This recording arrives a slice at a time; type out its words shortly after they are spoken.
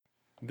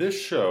This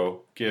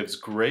show gives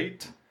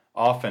great,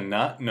 often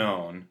not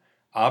known,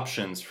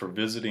 options for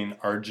visiting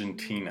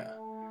Argentina,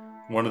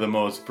 one of the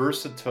most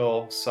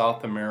versatile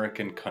South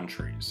American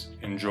countries.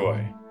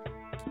 Enjoy.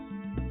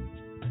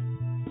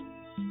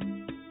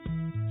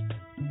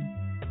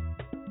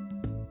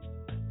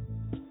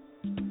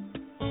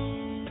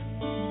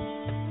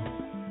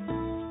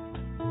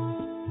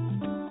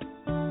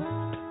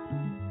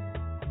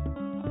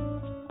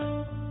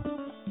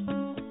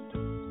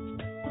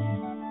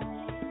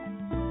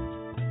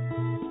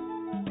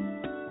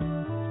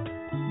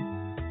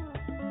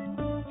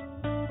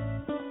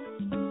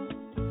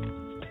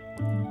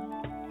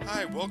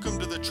 Hi, welcome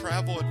to the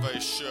Travel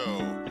Advice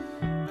Show.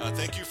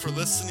 Thank you for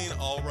listening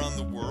all around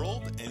the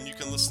world, and you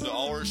can listen to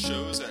all our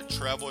shows at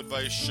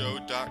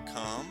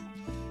traveladviceshow.com.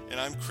 And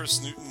I'm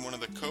Chris Newton, one of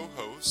the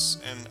co-hosts,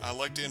 and I'd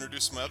like to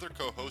introduce my other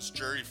co-host,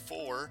 Jerry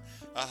Fuller.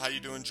 How you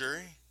doing,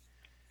 Jerry?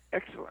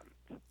 Excellent.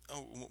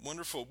 Oh,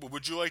 wonderful.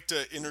 Would you like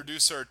to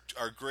introduce our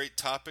great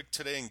topic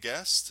today and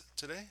guest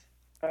today?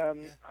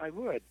 I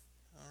would.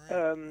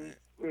 All right.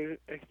 We're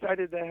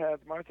excited to have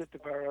Martha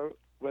Tabarro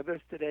with us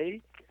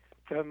today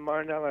from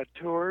Maranello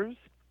Tours,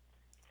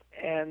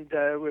 and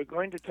we're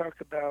going to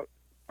talk about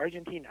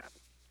Argentina.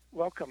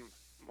 Welcome,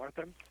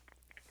 Martha.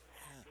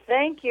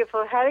 Thank you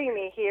for having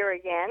me here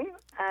again.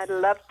 I'd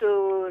love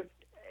to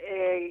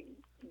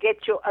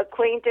get you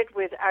acquainted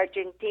with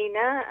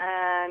Argentina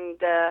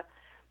and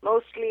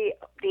mostly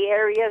the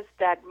areas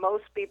that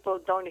most people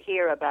don't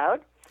hear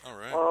about All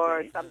right.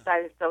 or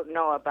sometimes don't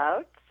know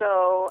about.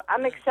 So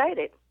I'm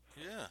excited.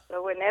 Yeah.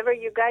 So whenever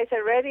you guys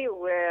are ready,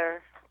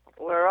 we're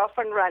off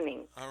and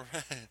running. All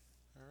right.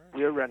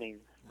 We're running.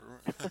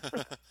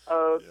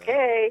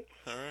 Okay.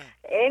 All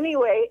right.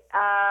 Anyway,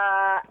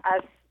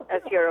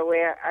 as you're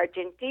aware,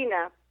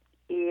 Argentina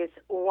is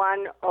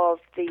one of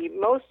the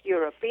most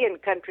European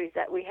countries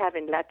that we have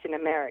in Latin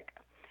America.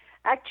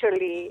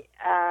 Actually,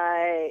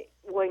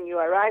 when you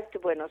arrive to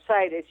Buenos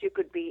Aires, you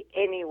could be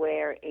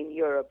anywhere in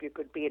Europe. You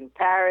could be in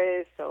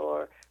Paris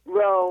or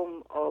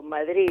Rome or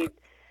Madrid.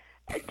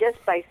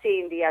 Just by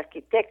seeing the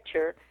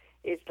architecture,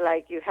 it's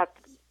like you have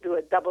to do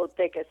a double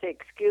take and say,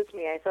 excuse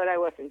me, I thought I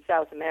was in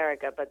South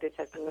America, but this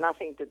has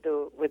nothing to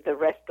do with the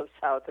rest of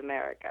South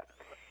America.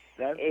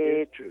 That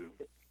is true.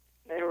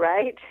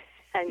 Right?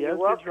 And Yes, you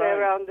walk that's right.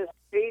 around the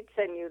streets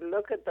and you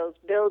look at those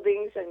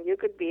buildings and you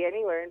could be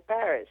anywhere in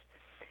Paris.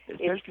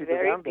 Especially the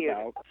very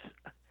roundabouts.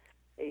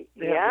 They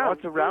Yeah. have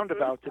lots of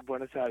roundabouts in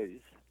Buenos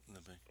Aires.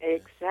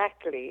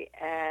 Exactly.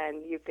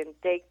 And you can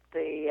take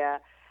the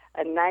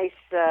a nice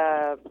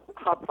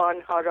hop-on,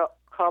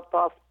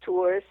 hop-off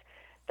tours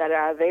that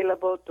are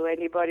available to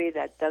anybody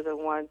that doesn't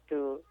want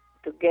to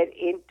get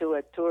into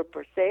a tour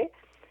per se.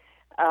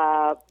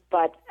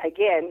 But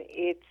again,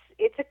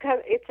 it's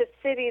a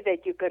city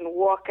that you can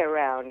walk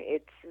around.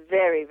 It's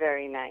very,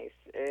 very nice.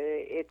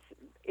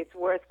 It's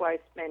worthwhile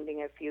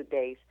spending a few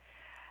days.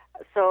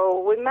 So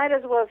we might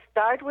as well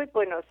start with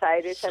Buenos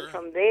Aires, Sure. and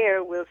from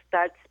there we'll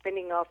start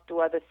spinning off to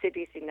other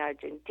cities in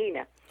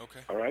Argentina. Okay.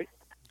 All right?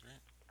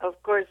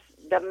 Of course,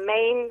 the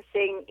main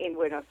thing in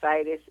Buenos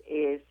Aires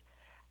is,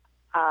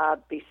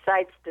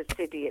 besides the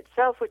city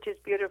itself, which is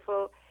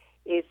beautiful,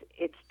 is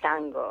its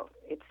tango.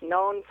 It's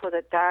known for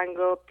the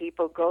tango.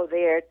 People go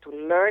there to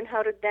learn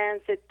how to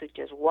dance it, to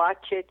just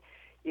watch it.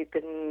 You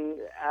can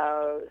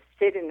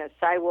sit in a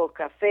sidewalk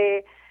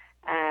cafe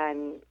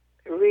and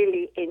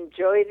really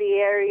enjoy the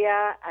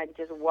area and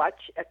just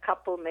watch a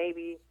couple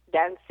maybe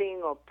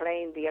dancing or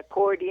playing the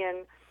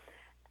accordion.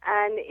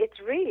 And it's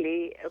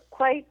really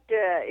quite,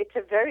 it's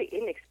a very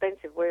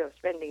inexpensive way of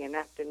spending an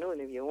afternoon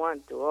if you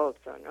want to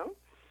also, no?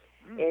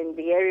 In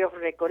the area of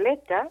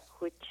Recoleta,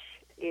 which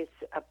is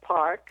a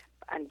park,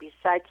 and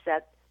besides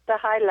that, the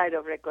highlight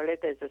of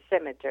Recoleta is a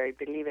cemetery,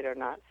 believe it or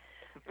not.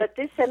 But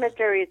this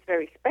cemetery is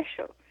very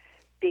special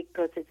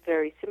because it's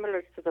very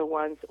similar to the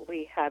ones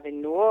we have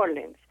in New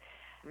Orleans.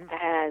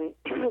 And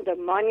the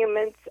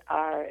monuments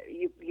are,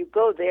 you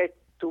go there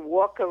to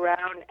walk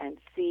around and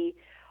see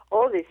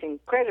all these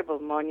incredible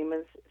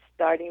monuments,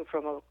 starting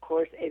from, of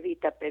course,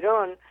 Evita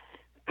Perón,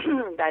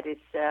 that is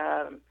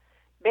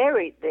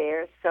buried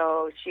there.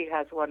 So she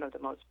has one of the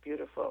most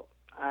beautiful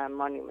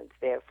monuments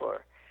there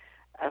for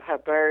her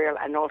burial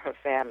and all her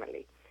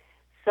family.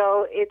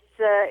 So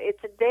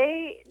it's a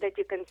day that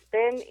you can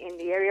spend in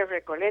the area of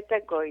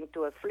Recoleta, going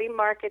to a flea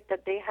market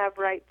that they have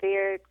right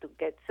there to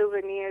get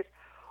souvenirs,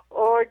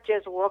 or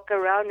just walk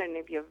around, and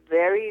if you're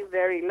very,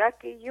 very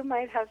lucky, you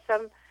might have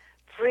some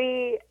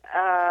free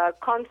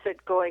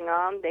concert going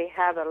on. They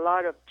have a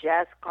lot of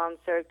jazz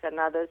concerts and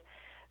others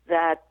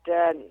that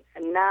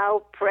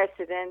now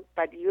president,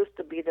 but used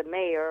to be the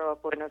mayor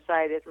of Buenos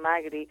Aires,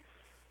 Magri,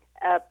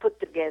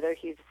 put together.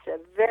 He's a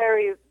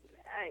very,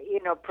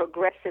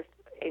 progressive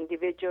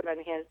individual,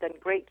 and he has done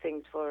great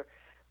things for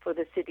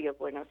the city of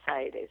Buenos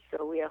Aires.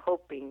 So we are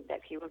hoping that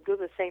he will do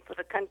the same for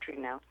the country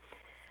now.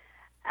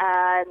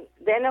 And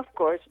then, of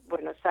course,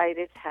 Buenos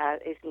Aires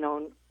is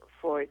known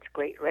for its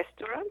great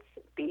restaurants,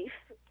 beef,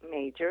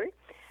 major.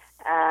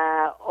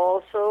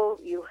 Also,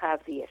 you have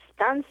the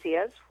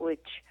estancias,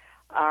 which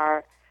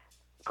are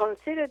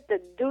considered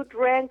the dude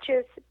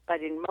ranches,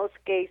 but in most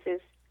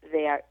cases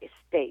they are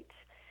estates.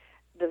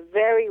 The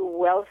very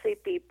wealthy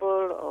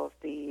people of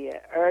the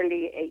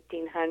early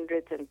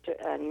 1800s and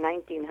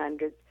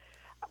 1900s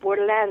were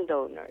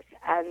landowners,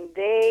 and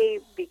they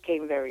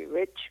became very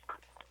rich,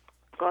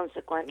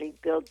 consequently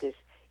built these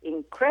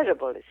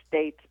incredible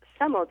estates,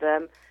 some of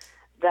them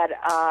that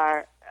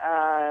are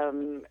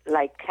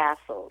like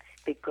castles,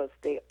 because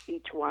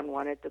each one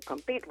wanted to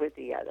compete with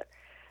the other.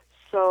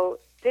 So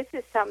this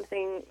is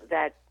something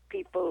that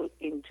people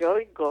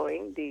enjoy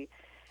going. The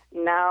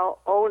now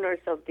owners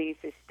of these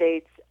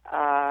estates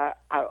are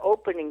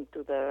opening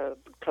to the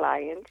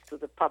clients, to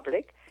the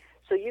public.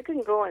 So you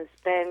can go and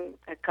spend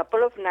a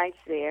couple of nights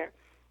there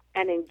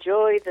and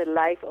enjoy the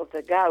life of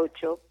the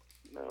gaucho,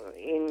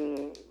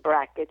 in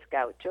brackets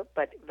gaucho,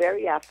 but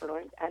very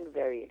affluent and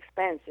very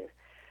expensive,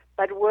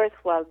 but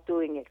worthwhile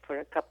doing it for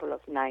a couple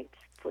of nights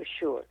for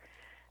sure.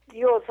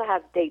 You also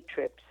have day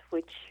trips,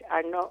 which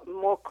are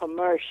more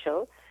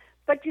commercial,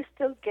 but you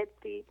still get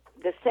the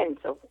sense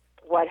of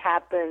what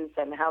happens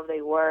and how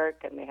they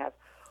work, and they have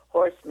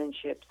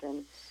horsemanship,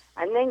 and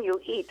then you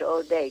eat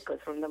all day,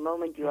 because from the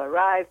moment you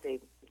arrive, they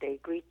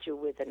greet you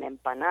with an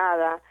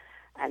empanada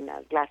and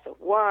a glass of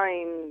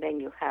wine. Then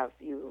you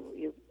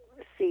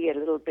see a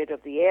little bit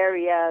of the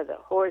area, the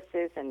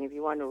horses, and if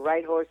you want to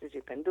ride horses,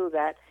 you can do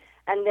that.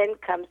 And then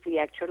comes the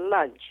actual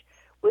lunch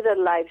with a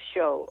live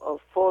show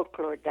of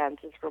folklore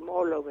dances from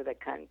all over the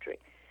country.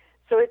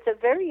 So it's a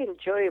very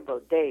enjoyable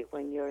day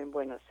when you're in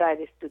Buenos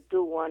Aires to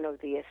do one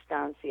of the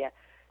estancia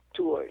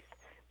tours,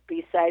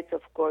 besides,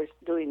 of course,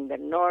 doing the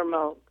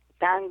normal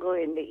tango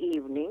in the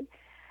evening.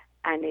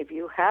 And if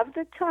you have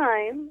the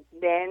time,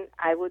 then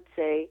I would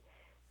say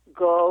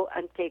go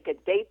and take a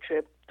day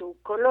trip to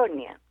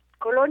Colonia.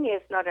 Colonia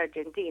is not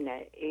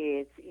Argentina,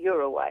 it's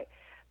Uruguay,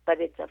 but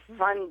it's a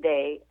fun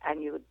day,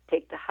 and you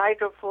take the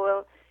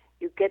hydrofoil,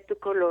 you get to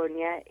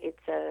Colonia.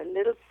 It's a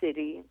little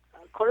city,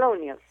 a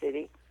colonial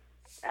city.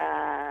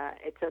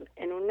 It's an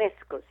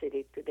UNESCO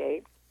city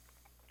today,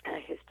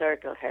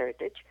 historical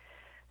heritage.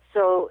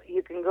 So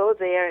you can go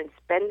there and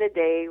spend the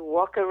day,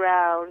 walk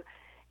around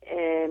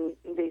in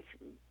this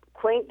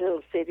quaint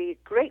little city,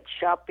 great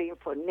shopping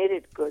for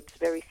knitted goods,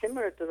 very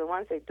similar to the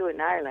ones they do in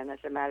Ireland, as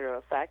a matter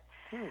of fact.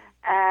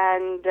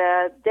 And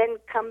then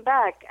come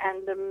back.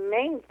 And the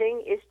main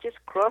thing is just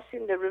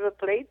crossing the River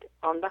Plate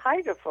on the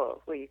hydrofoil,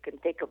 where you can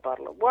take a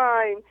bottle of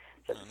wine,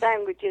 some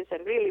sandwiches,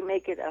 and really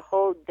make it a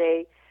whole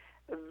day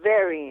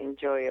very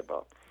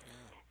enjoyable.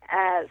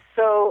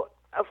 So,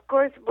 of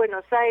course,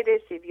 Buenos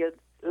Aires, if you're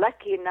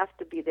lucky enough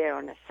to be there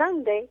on a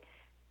Sunday,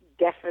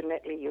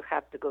 definitely you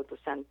have to go to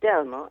San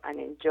Telmo and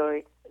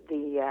enjoy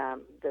the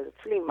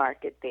flea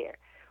market there,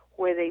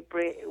 where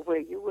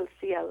you will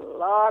see a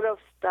lot of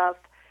stuff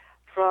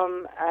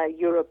from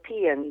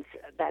Europeans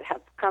that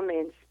have come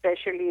in,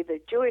 especially the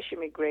Jewish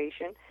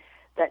immigration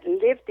that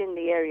lived in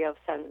the area of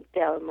San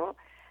Telmo.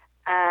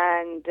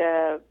 And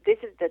this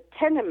is the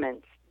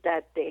tenements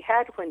that they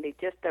had when they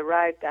just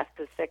arrived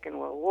after the Second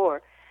World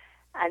War.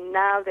 And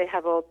now they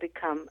have all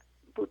become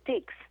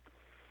boutiques.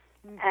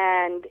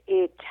 And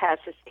it has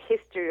a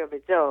history of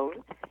its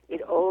own.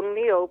 It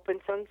only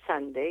opens on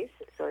Sundays,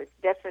 so it's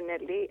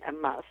definitely a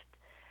must.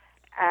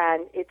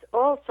 And it's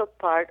also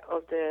part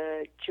of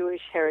the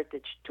Jewish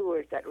heritage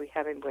tours that we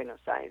have in Buenos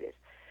Aires,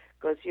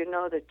 because you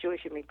know the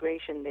Jewish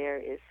immigration there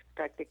is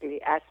practically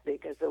as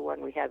big as the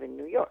one we have in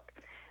New York.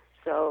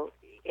 So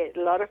a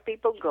lot of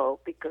people go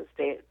because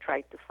they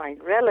try to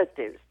find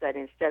relatives that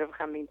instead of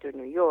coming to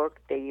New York,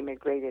 they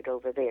immigrated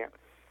over there.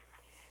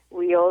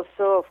 We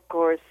also, of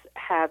course,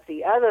 have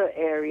the other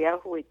area,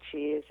 which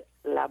is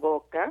La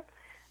Boca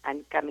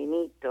and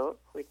Caminito,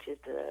 which is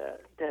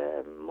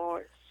the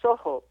more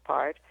Soho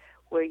part,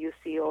 where you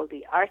see all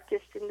the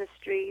artists in the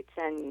streets,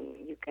 and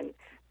you can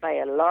buy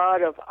a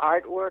lot of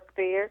artwork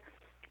there.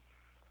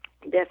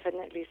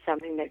 Definitely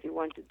something that you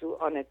want to do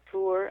on a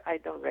tour. I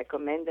don't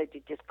recommend that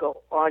you just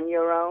go on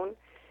your own.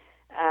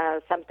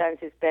 Sometimes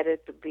it's better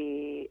to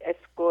be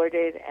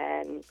escorted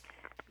and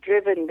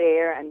driven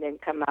there and then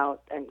come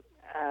out and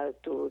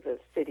to the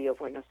city of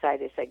Buenos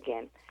Aires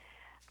again.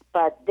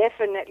 But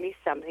definitely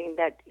something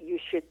that you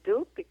should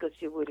do because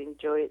you would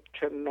enjoy it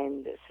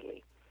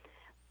tremendously.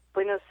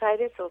 Buenos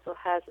Aires also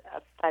has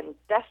a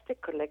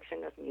fantastic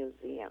collection of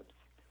museums,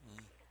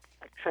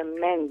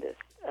 tremendous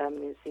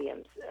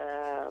museums,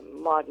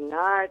 modern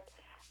art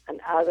and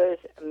others.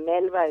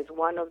 Melba is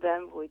one of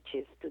them, which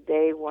is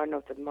today one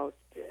of the most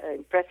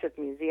impressive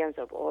museums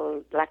of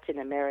all Latin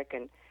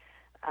American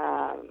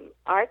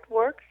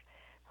artworks,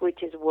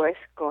 which is worth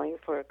going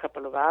for a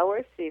couple of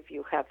hours if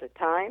you have the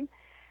time.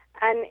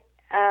 And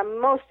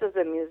most of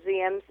the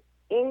museums,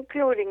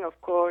 including, of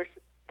course,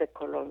 the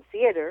Colón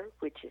Theater,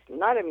 which is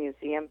not a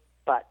museum,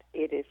 but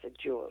it is a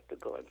jewel to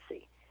go and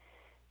see.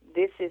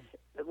 This is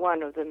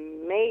one of the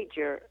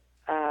major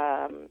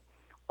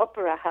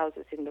opera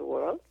houses in the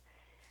world,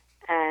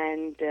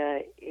 and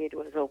it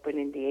was opened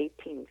in the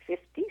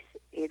 1850s.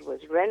 It was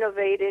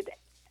renovated,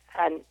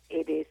 and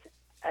it is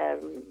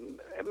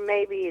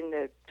maybe in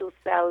the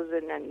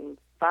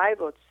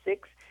 2005 or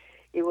 6,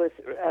 it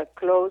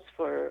closed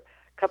for a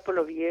couple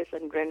of years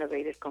and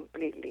renovated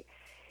completely.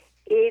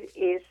 It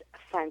is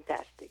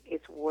fantastic.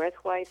 It's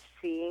worthwhile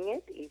seeing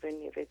it,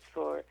 even if it's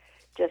for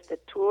just a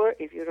tour.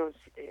 If you don't,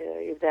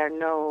 if there are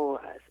no,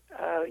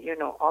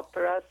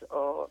 operas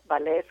or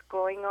ballets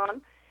going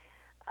on,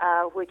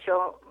 which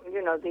are,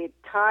 the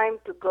time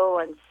to go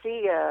and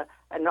see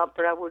an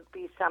opera would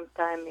be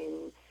sometime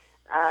in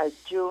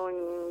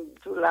June,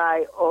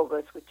 July,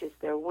 August, which is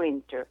their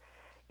winter.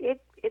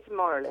 It's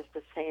more or less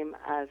the same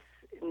as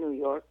New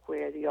York,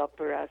 where the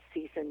opera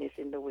season is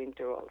in the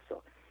winter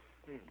also.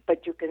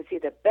 But you can see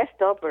the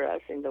best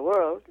operas in the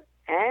world,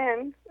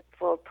 and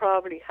for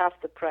probably half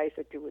the price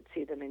that you would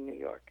see them in New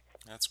York.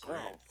 That's great.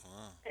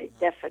 Wow.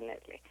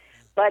 Definitely.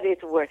 But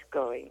it's worth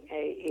going.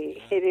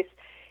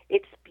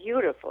 It's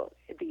beautiful.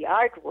 The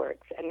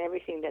artworks and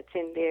everything that's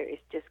in there is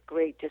just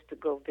great just to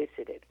go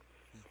visit it.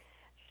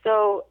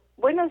 So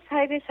Buenos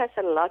Aires has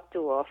a lot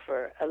to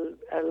offer,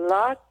 a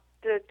lot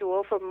to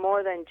offer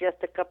more than just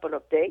a couple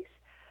of days.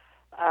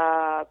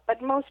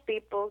 But most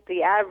people,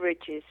 the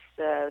average is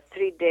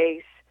 3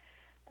 days,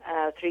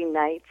 3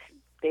 nights.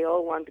 They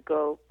all want to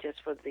go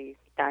just for the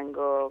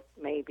tango,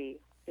 maybe,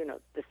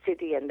 the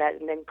city and that,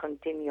 and then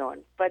continue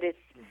on. But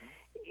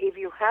if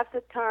you have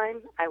the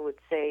time, I would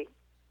say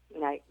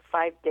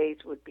 5 days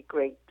would be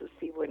great to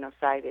see Buenos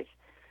Aires,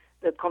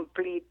 the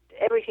complete,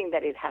 everything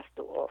that it has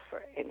to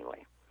offer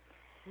anyway.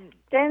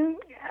 Then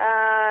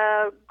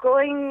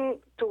going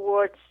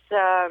towards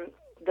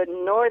the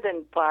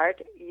northern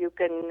part, you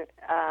can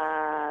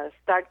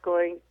start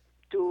going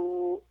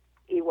to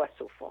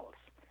Iguazu Falls.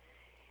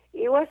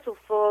 Iguazu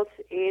Falls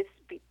is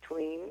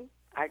between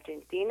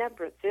Argentina,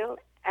 Brazil,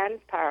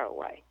 and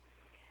Paraguay.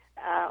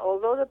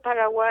 Although the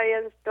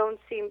Paraguayans don't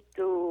seem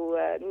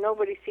to,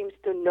 nobody seems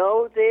to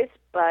know this,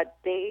 but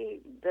they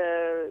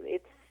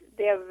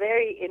are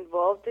very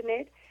involved in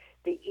it.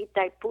 The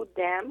Itaipu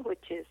Dam,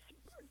 which is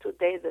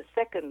today the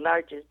second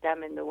largest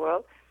dam in the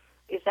world,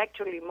 is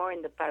actually more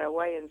in the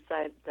Paraguayan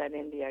side than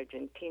in the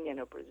Argentinian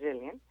or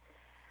Brazilian.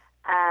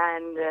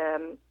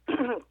 And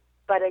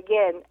but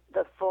again,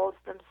 the falls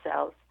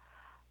themselves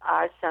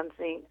are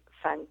something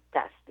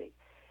fantastic.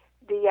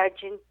 The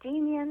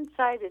Argentinian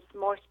side is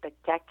more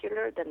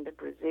spectacular than the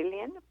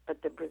Brazilian,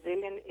 but the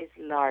Brazilian is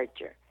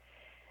larger.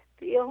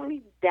 The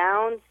only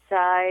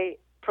downside,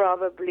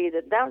 probably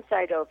the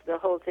downside of the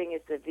whole thing,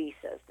 is the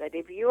visas. That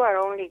if you are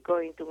only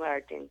going to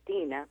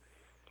Argentina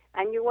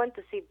and you want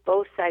to see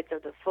both sides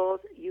of the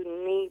falls, you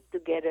need to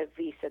get a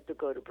visa to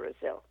go to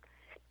Brazil.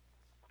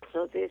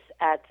 So this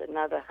adds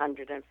another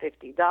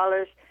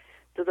 $150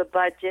 to the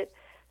budget.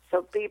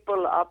 So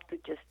people opt to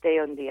just stay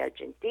on the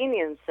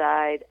Argentinian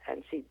side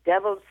and see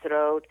Devil's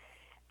Throat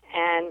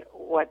and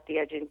what the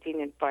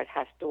Argentinian part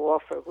has to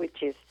offer,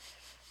 which is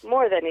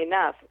more than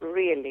enough,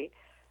 really.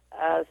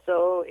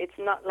 So it's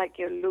not like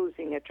you're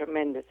losing a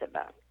tremendous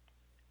amount.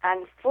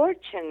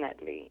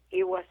 Unfortunately,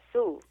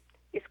 Iguazu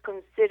is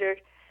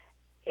considered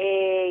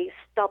a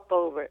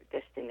stopover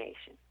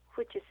destination,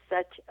 which is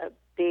such a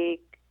big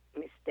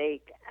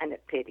mistake and a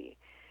pity,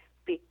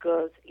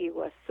 because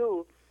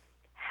Iguazu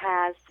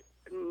has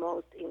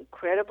most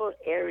incredible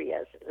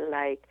areas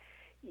like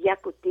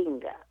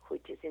Yacutinga,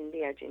 which is in the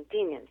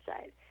Argentinian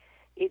side.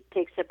 It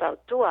takes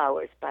about 2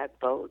 hours by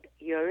boat.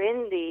 You're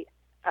in the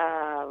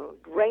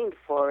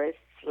rainforest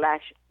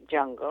 /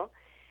 jungle.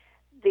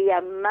 The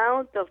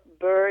amount of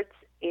birds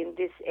in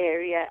this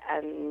area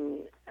and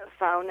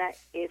fauna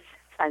is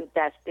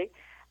fantastic.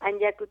 And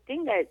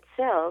Yacutinga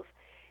itself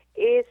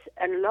is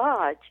a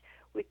lodge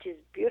which is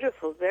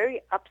beautiful,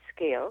 very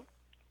upscale,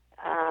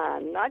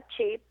 not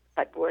cheap,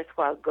 but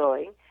worthwhile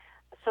going.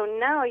 So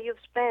now you've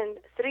spent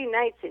 3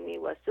 nights in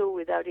Iguazu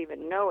without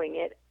even knowing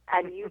it,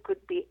 and you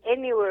could be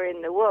anywhere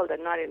in the world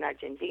and not in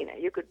Argentina.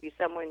 You could be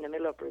somewhere in the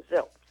middle of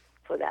Brazil,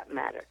 for that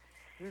matter.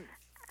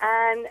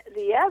 And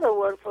the other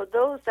one, for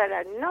those that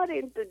are not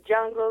into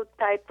jungle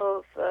type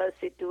of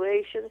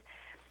situations,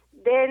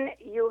 then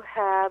you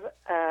have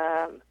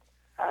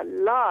a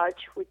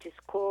lodge which is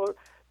called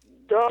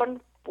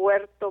Don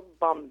Puerto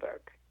Bomberg.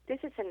 This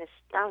is an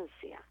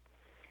estancia,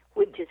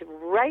 which is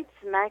right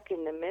smack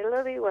in the middle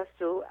of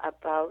Iguazu,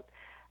 about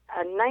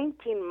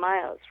 19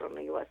 miles from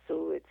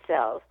Iguazu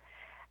itself.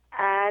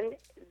 And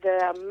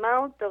the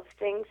amount of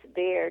things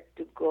there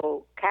to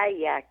go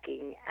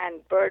kayaking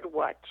and bird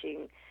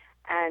watching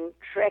and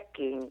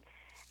trekking,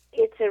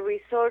 it's a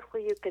resort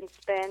where you can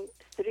spend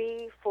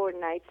 3-4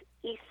 nights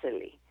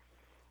easily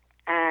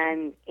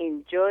and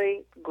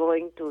enjoy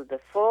going to the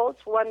falls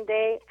one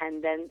day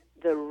and then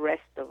the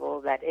rest of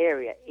all that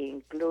area,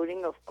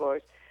 including, of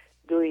course,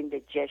 doing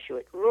the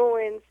Jesuit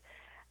ruins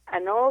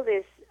and all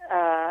these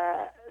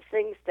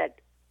things that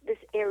this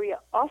area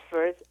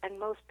offers and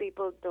most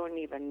people don't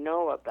even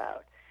know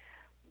about.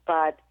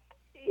 But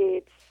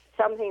it's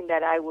something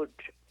that I would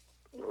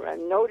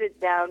note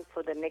it down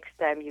for the next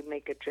time you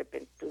make a trip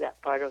into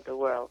that part of the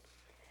world.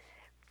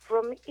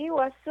 From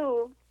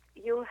Iguazu,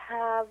 you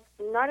have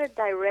not a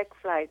direct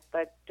flight,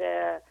 but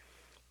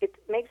it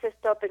makes a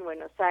stop in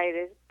Buenos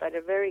Aires, but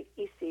a very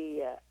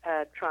easy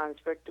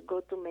transfer to go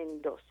to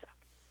Mendoza.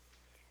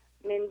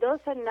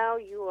 Mendoza, now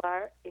you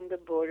are in the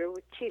border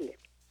with Chile,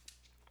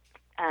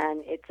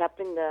 and it's up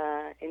in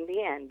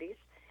the Andes.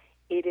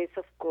 It is,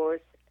 of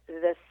course,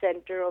 the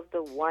center of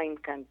the wine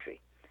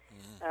country.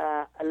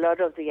 A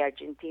lot of the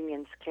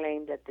Argentinians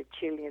claim that the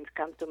Chileans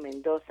come to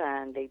Mendoza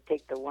and they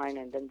take the wine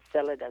and then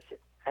sell it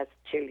as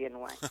Chilean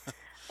wine.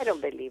 I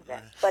don't believe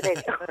that. But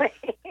anyway,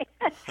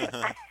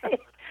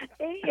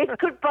 it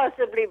could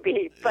possibly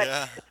be.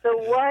 But the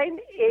wine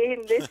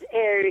in this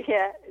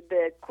area,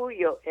 the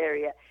Cuyo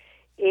area,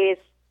 is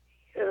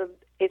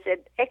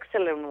an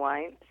excellent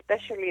wine,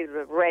 especially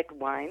the red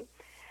wine.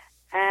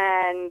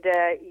 And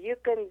you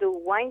can do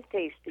wine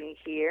tasting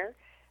here.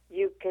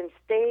 You can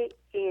stay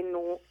in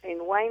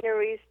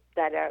wineries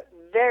that are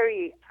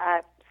very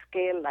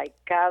upscale, like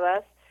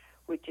Cavas,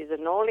 which is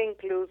an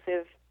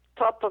all-inclusive,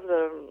 top of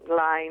the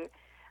line,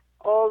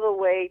 all the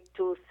way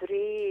to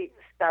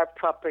 3-star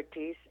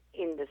properties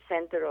in the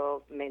center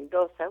of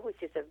Mendoza,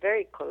 which is a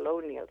very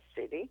colonial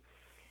city.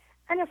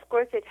 And of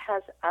course, it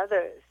has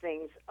other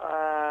things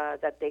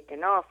that they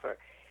can offer.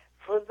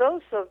 For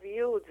those of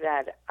you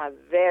that are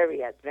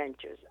very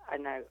adventurous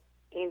and are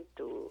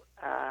into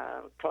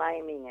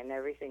climbing and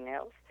everything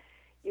else,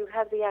 you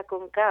have the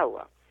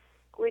Aconcagua,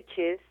 which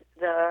is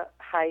the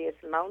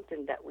highest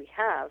mountain that we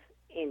have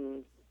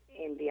in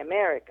the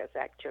Americas,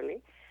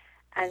 actually.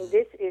 And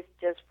this is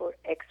just for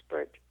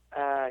expert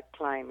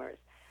climbers.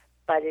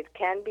 But it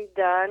can be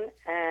done,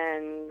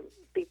 and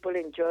people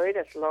enjoy it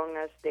as long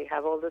as they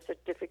have all the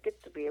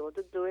certificates to be able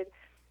to do it.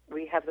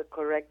 We have the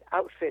correct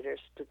outfitters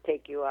to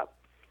take you up.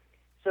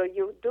 So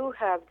you do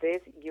have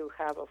this. You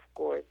have, of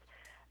course,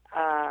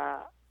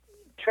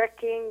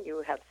 trekking,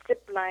 you have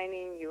zip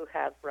lining, you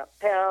have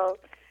rappel,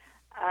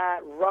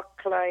 rock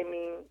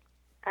climbing,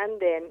 and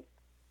then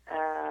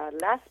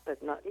last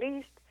but not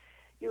least,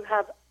 you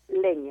have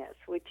Leñas,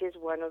 which is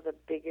one of the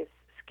biggest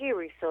ski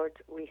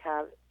resorts we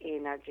have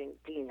in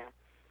Argentina.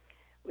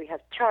 We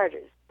have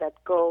charters that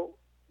go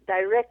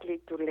directly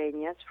to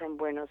Leñas from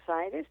Buenos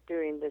Aires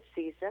during the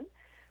season,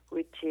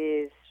 which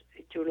is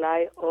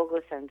July,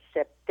 August, and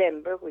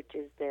September, which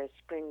is their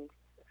spring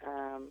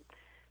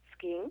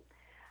skiing.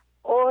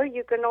 Or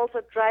you can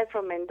also drive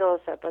from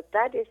Mendoza, but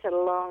that is a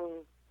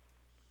long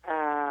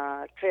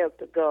trail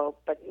to go.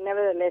 But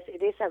nevertheless,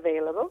 it is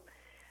available.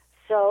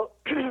 So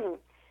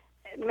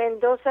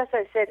Mendoza, as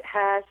I said,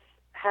 has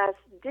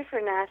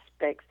different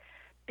aspects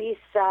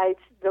besides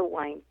the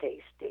wine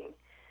tasting.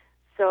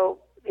 So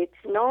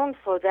it's known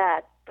for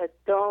that, but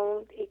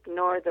don't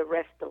ignore the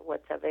rest of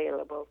what's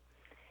available.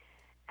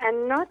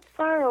 And not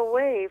far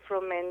away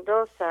from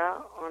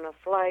Mendoza on a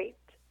flight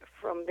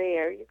from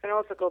there, you can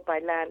also go by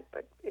land,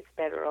 but it's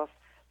better off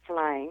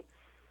flying.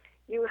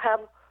 You have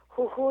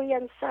Jujuy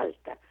and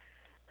Salta.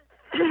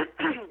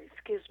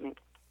 Excuse me.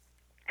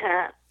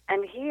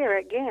 And here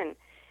again,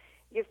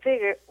 you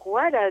figure,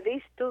 what are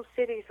these two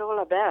cities all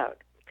about?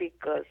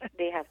 Because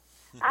they have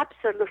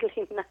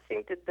absolutely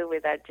nothing to do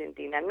with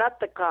Argentina, not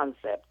the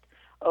concept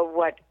of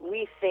what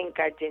we think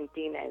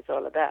Argentina is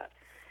all about.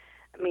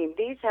 I mean,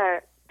 these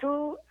are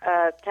two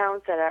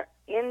towns that are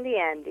in the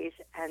Andes,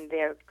 and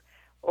they're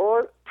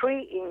all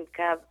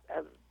pre-Inca,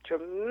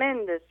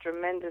 tremendous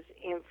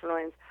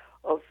influence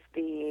of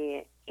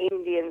the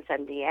Indians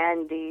and the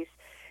Andes.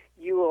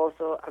 You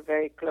also are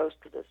very close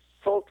to the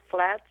Salt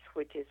Flats,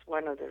 which is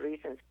one of the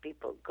reasons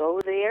people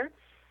go there.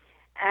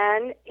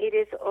 And it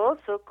is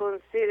also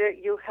considered,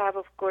 you have,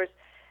 of course,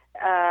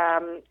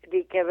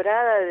 the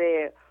Quebrada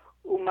de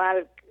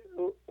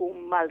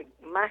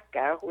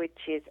Humahuaca,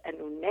 which is an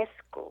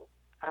UNESCO,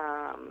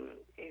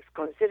 it's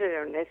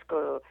considered an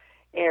UNESCO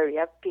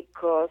area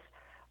because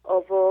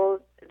of all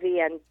the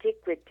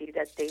antiquity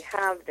that they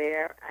have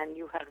there, and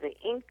you have the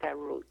Inca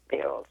route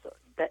there also,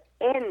 the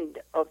end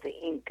of the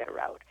Inca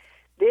route.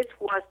 This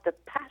was the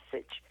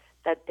passage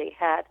that they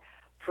had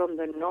from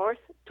the north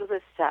to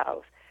the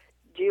south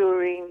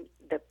during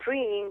the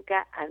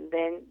pre-Inca, and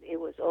then it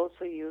was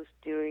also used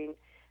during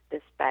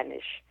the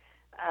Spanish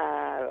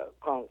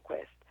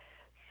conquest.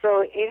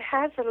 So it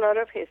has a lot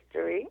of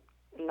history,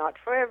 not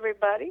for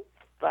everybody,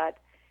 but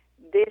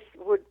this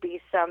would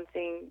be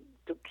something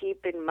to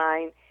keep in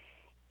mind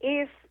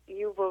if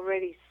you've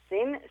already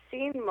seen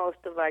most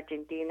of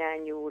Argentina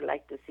and you would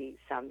like to see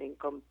something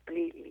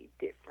completely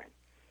different.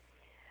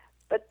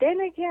 But then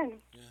again,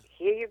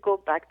 here you go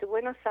back to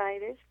Buenos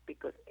Aires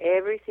because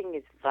everything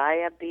is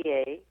via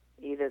BA,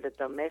 either the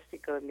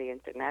domestic or the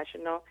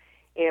international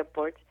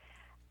airports,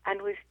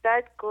 and we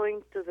start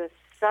going to the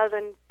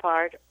southern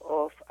part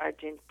of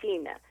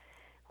Argentina,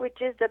 which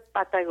is the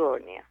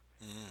Patagonia.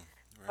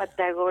 Right.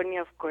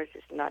 Patagonia, of course,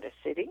 is not a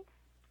city.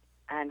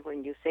 And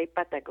when you say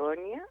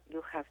Patagonia,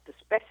 you have to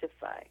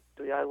specify,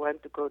 do I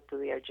want to go to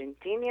the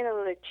Argentinian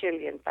or the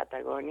Chilean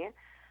Patagonia,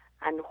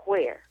 and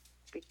where?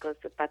 Because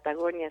the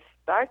Patagonia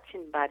starts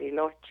in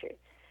Bariloche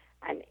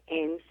and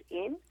ends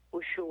in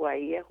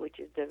Ushuaia, which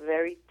is the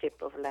very tip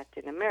of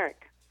Latin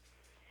America.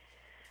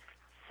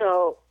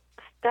 So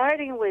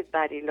starting with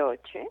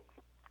Bariloche,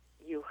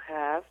 you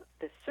have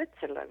the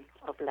Switzerland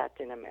of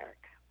Latin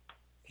America.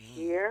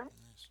 Here,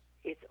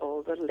 it's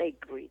all the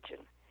lake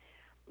region.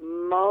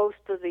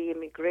 most of the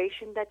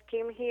immigration that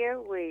came here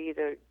were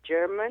either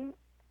German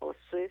or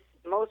Swiss,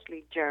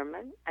 mostly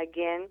German.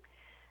 Again,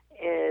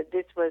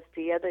 this was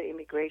the other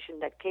immigration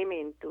that came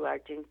into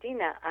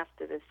Argentina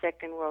after the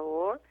Second World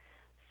War,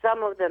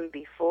 some of them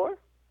before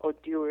or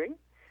during,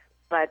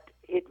 but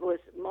it was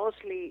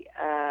mostly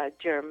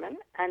German,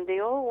 and they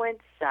all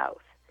went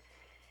south,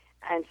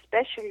 and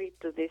especially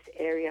to this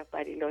area of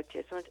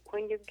Bariloche. So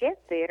when you get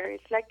there,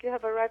 it's like you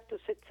have arrived to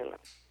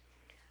Switzerland.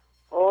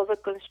 All the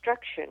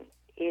construction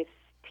is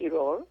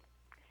Tyrol.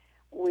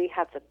 We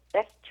have the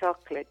best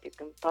chocolate you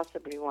can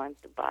possibly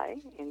want to buy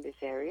in this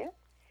area.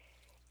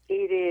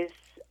 It is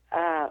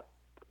a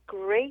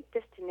great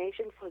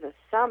destination for the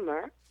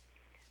summer,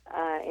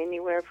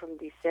 anywhere from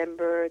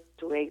December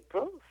to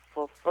April,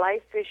 for fly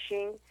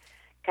fishing,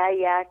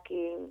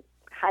 kayaking,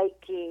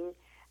 hiking,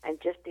 and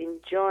just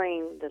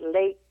enjoying the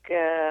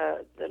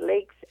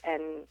lakes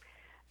and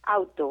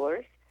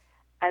outdoors.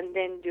 And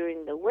then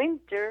during the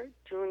winter,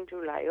 June,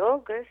 July,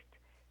 August,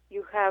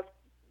 you have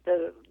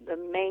the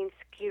main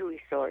ski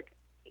resort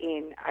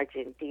in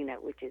Argentina,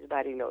 which is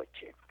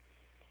Bariloche.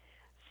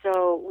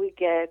 So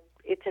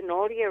it's an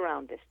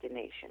all-year-round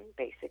destination,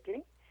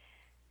 basically,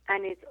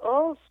 and it's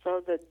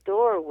also the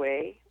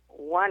doorway,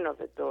 one of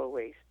the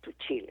doorways to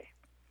Chile,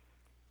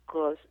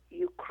 because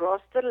you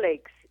cross the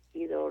lakes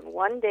either on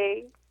one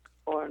day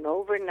or an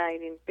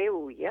overnight in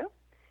Pehulla,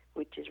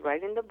 which is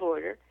right in the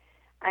border,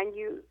 and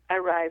you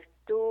arrive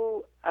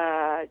to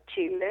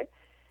Chile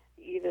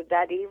either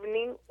that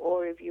evening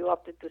or if you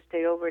opted to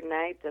stay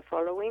overnight the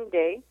following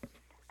day,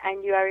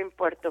 and you are in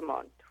Puerto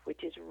Montt,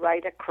 which is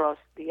right across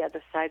the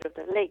other side of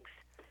the lakes,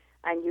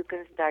 and you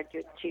can start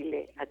your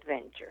Chile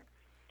adventure.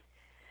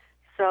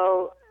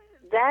 So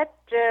that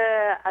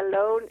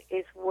alone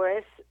is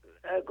worth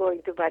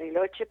going to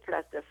Bariloche,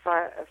 plus the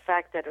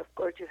fact that, of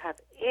course, you have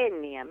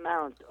any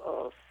amount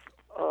of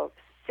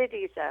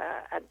cities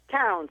and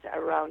towns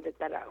around it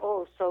that are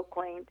all so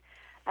quaint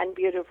and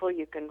beautiful.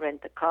 You can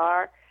rent a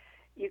car.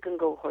 You can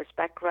go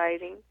horseback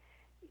riding.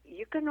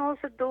 You can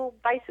also do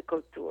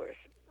bicycle tours,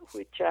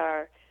 which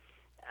are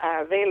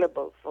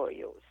available for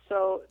you.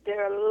 So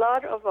there are a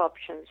lot of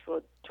options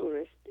for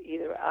tourists,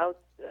 either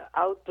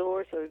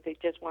outdoors or if they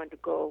just want to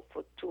go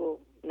for 2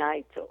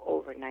 nights or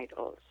overnight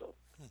also.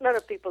 A lot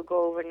of people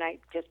go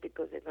overnight just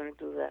because they're going to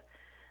do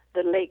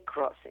the lake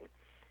crossing,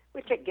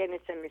 which again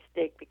is a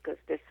mistake because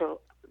there's so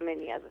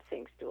many other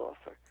things to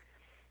offer.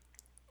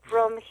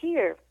 From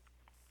here,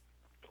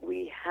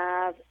 we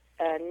have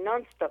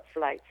non-stop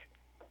flights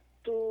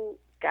to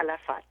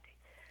Calafate.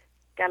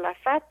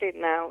 Calafate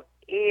now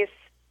is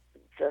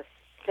the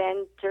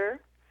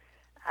center,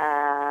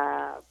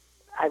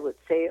 I would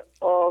say,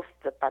 of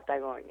the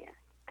Patagonia.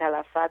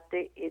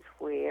 Calafate is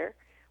where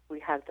we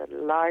have the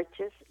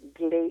largest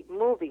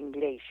moving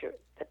glacier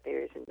that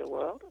there is in the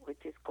world,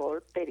 which is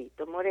called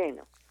Perito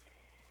Moreno.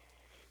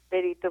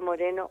 Perito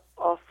Moreno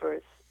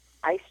offers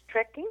ice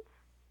trekking,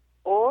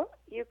 or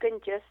you can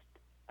just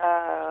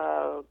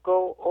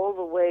go all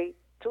the way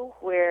to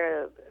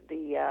where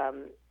the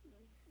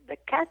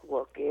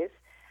catwalk is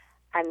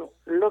and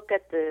look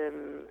at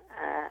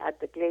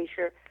the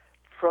glacier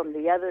from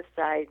the other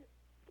side,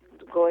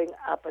 going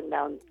up and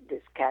down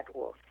this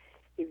catwalk.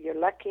 If you're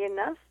lucky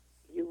enough,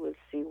 you will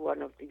see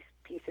one of these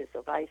pieces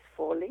of ice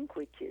falling,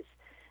 which is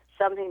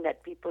something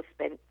that people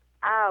spend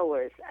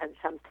hours and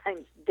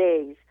sometimes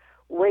days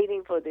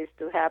waiting for this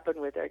to happen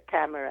with their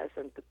cameras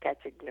and to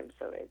catch a glimpse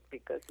of it,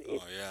 because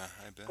it's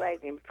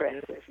quite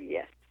impressive,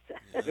 yes.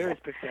 Very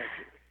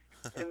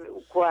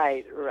spectacular.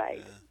 Quite right.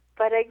 Yeah.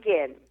 But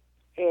again,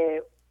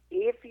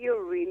 if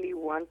you really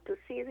want to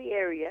see the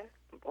area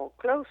more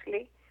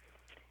closely,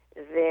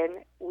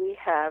 then we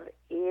have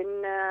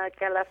in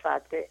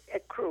Calafate a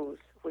cruise,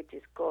 which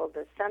is called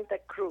the Santa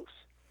Cruz.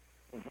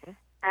 Mm-hmm.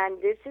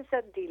 And this is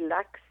a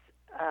deluxe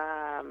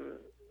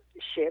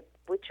ship,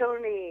 which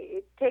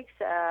it takes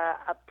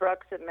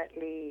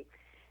approximately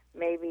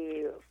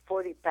maybe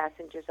 40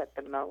 passengers at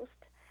the most,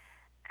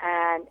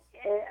 and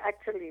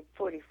actually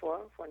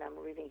 44 when I'm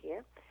reading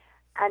here.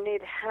 And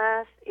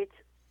it's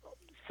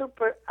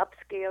super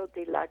upscale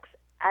deluxe,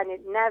 and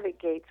it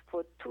navigates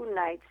for 2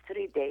 nights,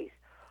 3 days,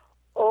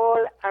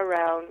 all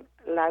around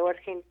Lago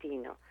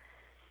Argentino.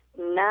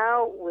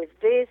 Now, with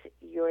this,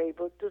 you're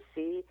able to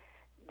see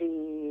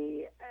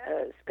the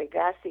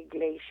Spegasi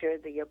Glacier,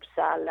 the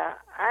Uppsala,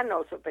 and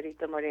also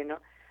Perito Moreno,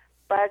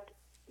 but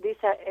these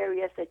are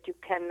areas that you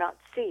cannot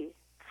see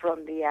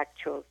from the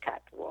actual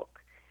catwalk.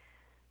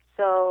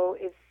 So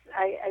it's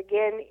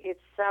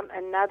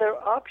another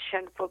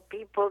option for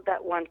people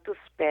that want to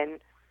spend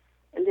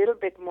a little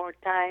bit more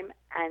time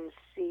and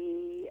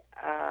see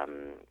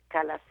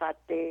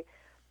Calafate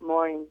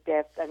more in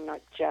depth and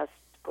not just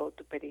go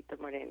to Perito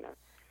Moreno.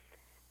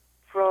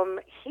 From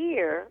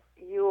here,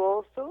 you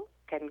also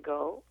can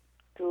go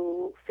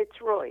to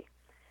Fitzroy.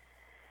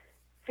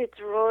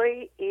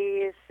 Fitzroy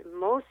is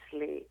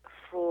mostly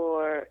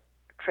for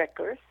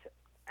trekkers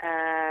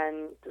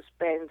and to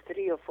spend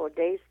 3 or 4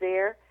 days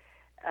there,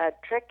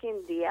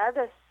 trekking the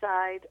other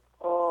side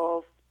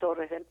of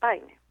Torres del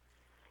Paine.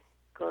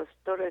 because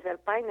Torres del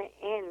Paine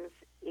ends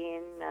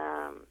in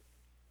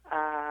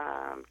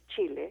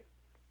Chile,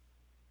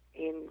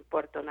 in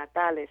Puerto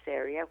Natales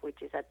area,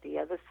 which is at the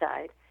other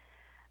side.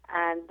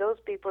 And those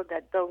people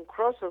that don't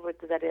cross over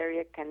to that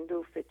area can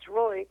do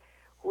Fitzroy,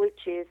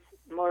 which is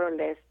more or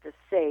less the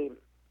same.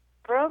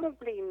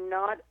 Probably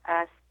not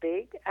as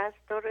big as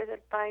Torres del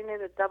Paine,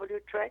 the W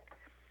Trek,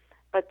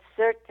 but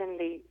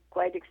certainly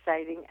quite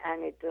exciting,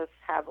 and it does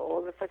have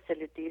all the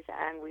facilities,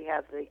 and we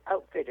have the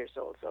outfitters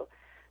also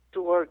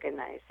to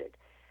organize it.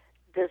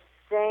 The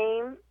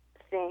same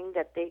thing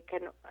that they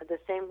can, the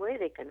same way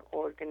they can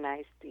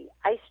organize the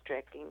ice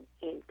trekking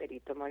in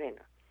Perito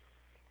Moreno,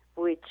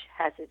 which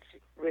has its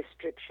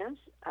restrictions.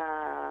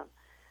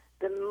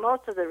 The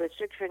most of the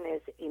restriction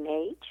is in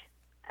age.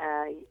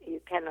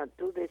 You cannot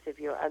do this if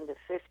you're under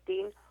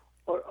 15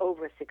 or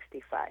over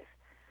 65.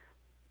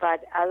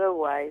 But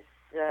otherwise,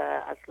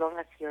 as long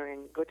as you're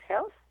in good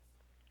health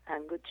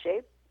and good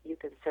shape, you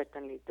can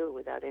certainly do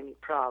without any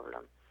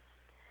problem.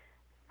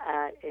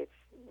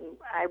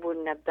 I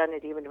wouldn't have done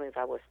it even if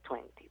I was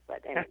 20,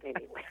 but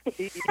anyway.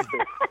 It's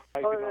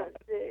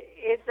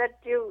that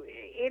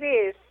it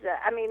is.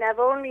 I mean, I've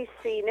only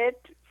seen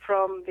it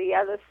from the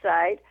other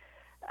side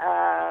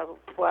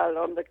while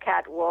on the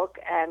catwalk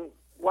and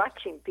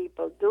watching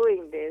people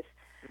doing this.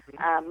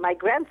 My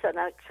grandson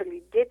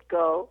actually did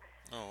go,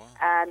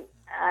 and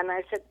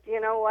I said, you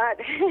know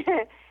what?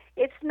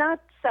 It's not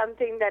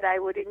something that I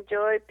would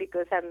enjoy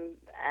because I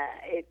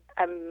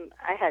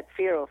had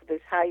fear of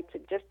these heights,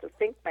 and just to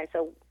think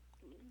myself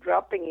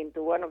dropping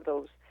into one of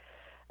those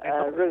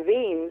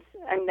ravines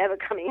and never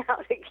coming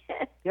out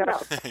again. Yeah.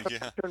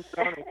 Yeah.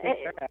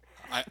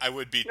 I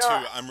would be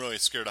too. I'm really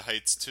scared of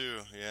heights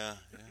too. Yeah.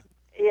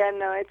 Yeah,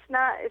 no, it's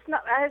not.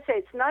 I say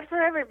it's not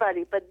for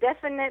everybody, but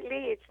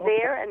definitely it's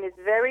there and it's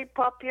very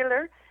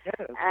popular,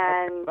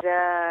 and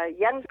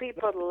young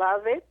people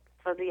love it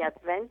for the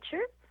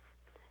adventure.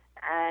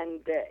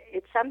 And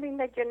it's something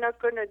that you're not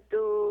going to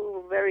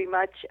do very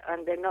much,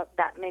 and there are not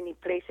that many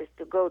places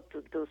to go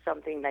to do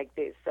something like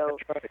this. So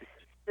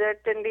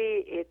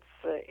certainly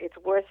it's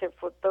worth it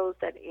for those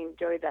that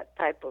enjoy that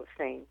type of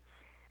thing.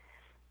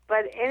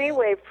 But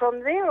anyway,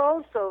 from there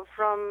also,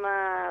 from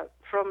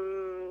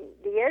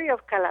the area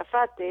of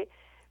Calafate,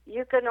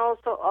 you can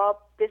also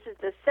this is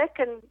the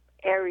second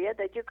area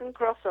that you can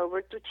cross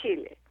over to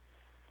Chile.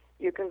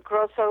 You can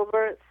cross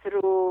over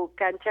through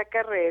Cancha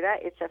Carrera.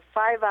 It's a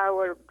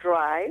 5-hour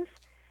drive.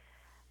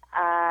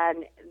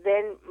 And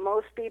then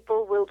most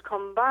people will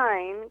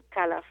combine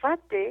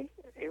Calafate,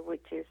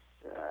 which is,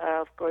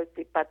 of course,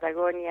 the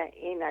Patagonia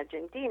in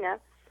Argentina,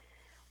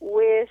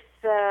 with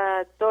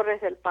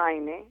Torres del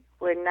Paine,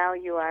 where now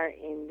you are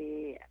in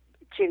the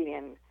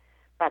Chilean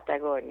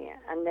Patagonia.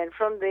 And then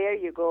from there,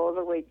 you go all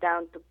the way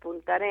down to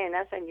Punta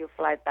Arenas, and you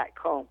fly back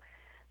home.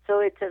 So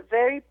it's a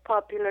very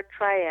popular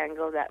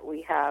triangle that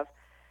we have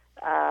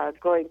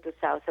going to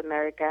South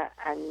America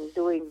and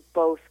doing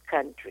both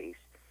countries.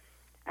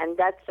 And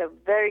that's a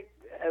very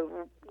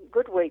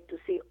good way to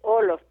see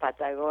all of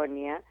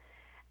Patagonia.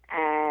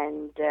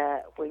 And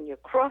when you're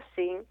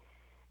crossing,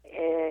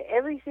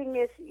 everything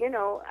is,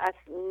 as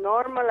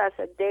normal as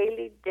a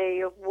daily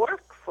day of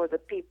work for the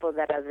people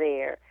that are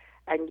there.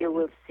 And you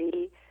will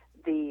see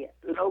the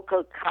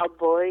local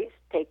cowboys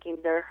taking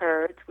their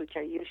herds, which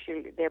are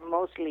they're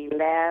mostly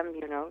lamb,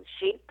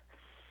 sheep,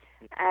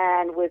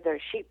 and with their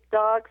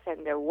sheepdogs,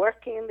 and they're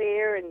working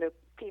there, and the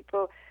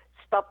people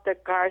stop their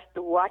cars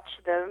to watch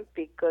them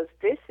because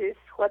this is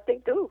what they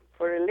do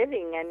for a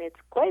living, and it's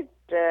quite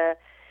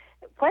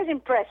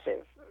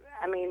impressive.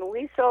 I mean,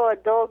 we saw a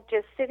dog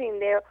just sitting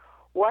there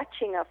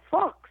watching a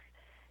fox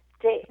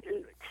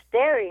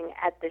staring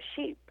at the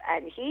sheep,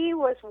 and he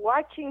was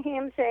watching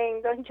him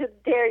saying, "Don't you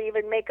dare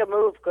even make a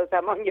move because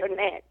I'm on your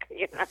neck,"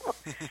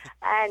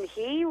 And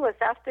he was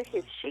after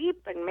his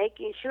sheep and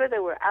making sure they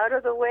were out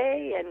of the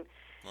way, and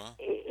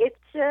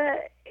it's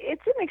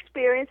an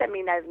experience. I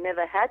mean, I've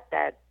never had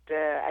that.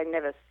 I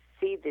never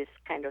see this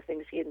kind of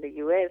things here in the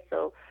U.S.,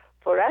 so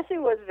for us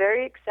it was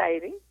very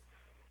exciting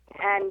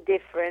and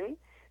different.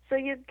 So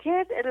you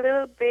get a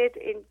little bit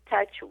in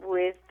touch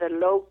with the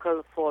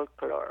local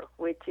folklore,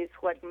 which is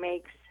what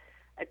makes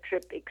a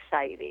trip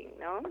exciting,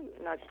 no?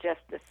 Not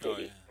just the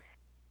city,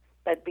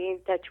 but be in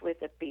touch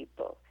with the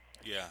people.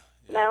 Yeah.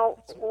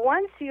 Now,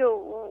 once you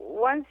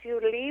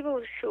leave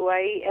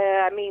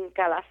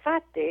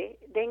Calafate,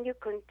 then you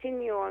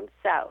continue on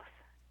south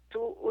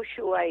to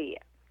Ushuaia.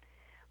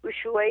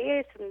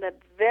 Ushuaia is in the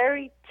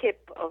very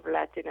tip of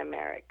Latin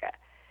America.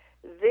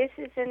 This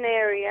is an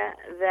area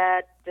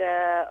that,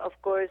 of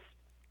course,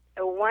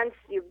 once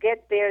you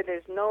get there,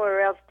 there's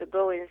nowhere else to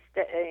go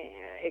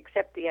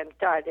except the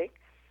Antarctic.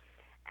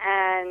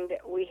 And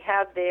we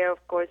have there,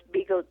 of course,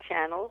 Beagle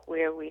Channel,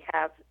 where we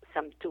have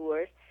some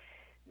tours.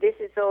 This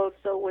is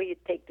also where you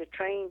take the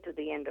train to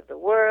the end of the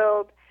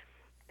world.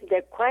 There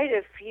are quite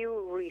a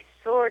few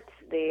resorts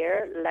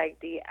there, like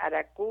the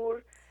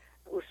Aracur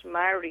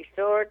Usmar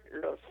Resort,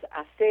 Los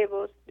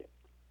Acebos,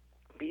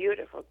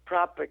 beautiful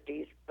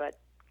properties, but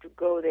to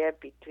go there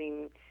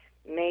between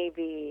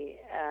maybe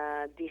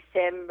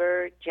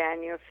December,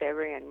 January,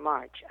 February, and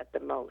March at the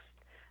most.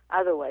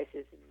 Otherwise,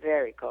 it's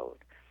very cold.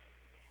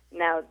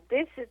 Now,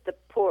 this is the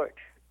port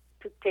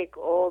to take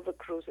all the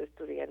cruises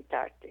to the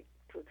Antarctic,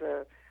 to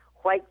the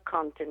white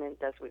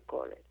continent, as we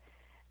call it.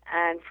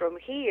 And from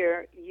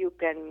here, you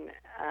can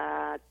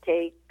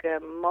take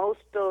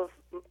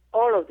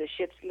all of the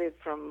ships live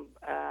from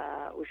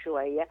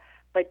Ushuaia,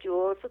 but you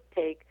also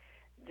take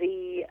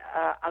the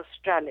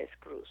Australis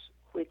cruise,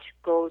 which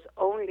goes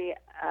only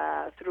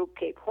through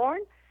Cape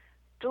Horn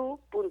to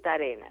Punta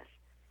Arenas.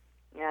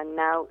 And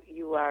now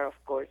you are, of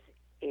course,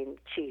 in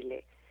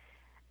Chile.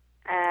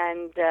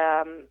 And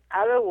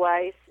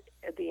otherwise,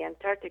 the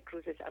Antarctic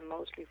cruises are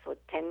mostly for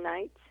 10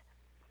 nights,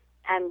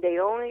 and they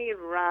only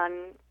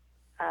run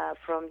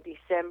from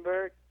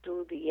December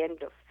to the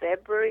end of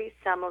February,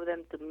 some of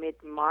them to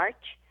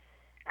mid-March,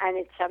 and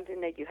it's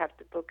something that you have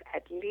to book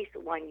at least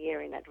 1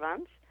 year in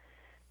advance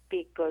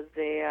because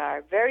they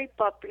are very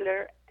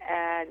popular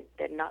and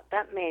they're not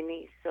that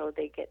many, so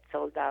they get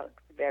sold out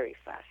very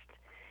fast,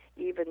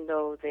 even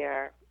though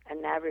they're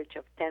an average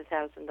of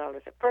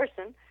 $10,000 a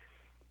person,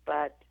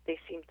 but they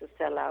seem to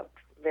sell out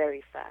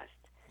very fast.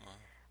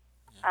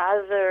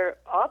 Other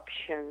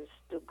options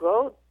to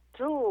go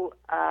to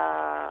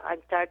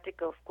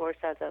Antarctica, of course,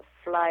 are the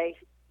fly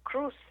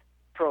cruise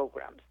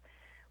programs,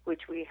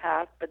 which we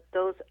have, but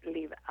those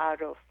leave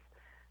out of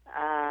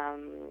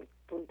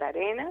Punta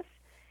Arenas,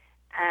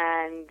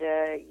 and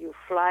you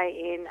fly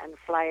in and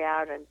fly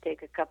out and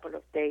take a couple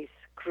of days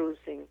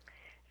cruising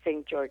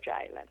St. George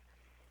Island.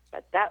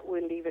 But that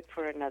we'll leave it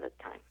for another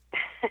time.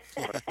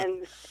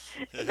 And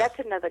that's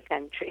another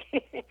country.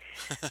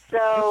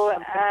 So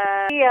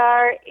we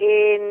are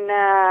in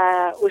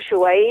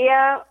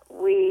Ushuaia.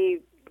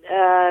 We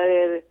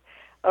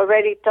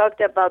already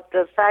talked about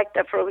the fact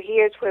that from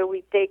here is where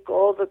we take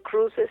all the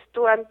cruises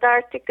to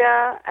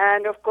Antarctica.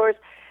 And, of course,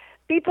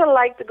 people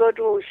like to go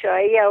to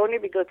Ushuaia only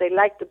because they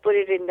like to put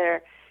it in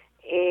their,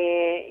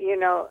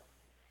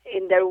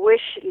 in their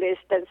wish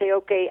list and say,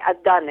 okay,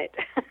 I've done it,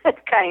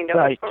 kind of.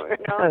 Right.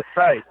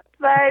 Right.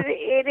 But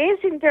it is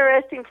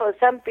interesting for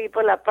some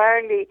people.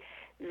 Apparently,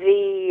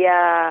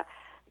 the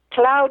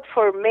cloud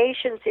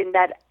formations in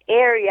that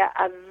area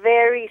are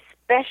very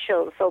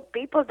special. So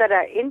people that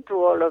are into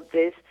all of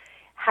this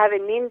have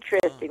an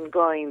interest in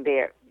going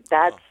there.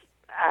 That's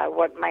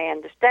what my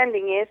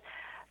understanding is.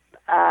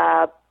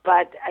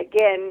 But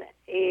again,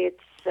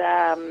 it's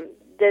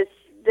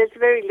there's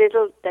very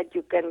little that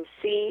you can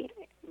see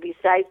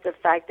besides the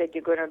fact that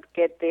you're going to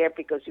get there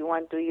because you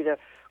want to either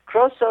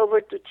cross over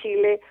to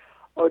Chile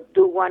or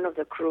do one of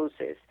the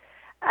cruises.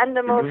 And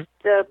the most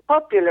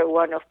popular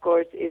one, of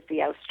course, is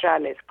the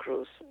Australis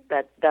cruise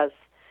that does,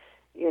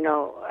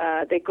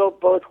 they go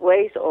both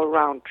ways or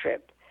round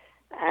trip.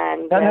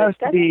 And that has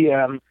to be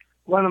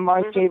one of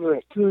my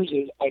favorite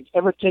cruises I've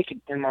ever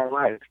taken in my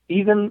life.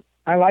 Even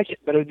I like it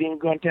better than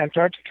going to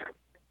Antarctica.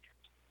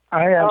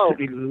 I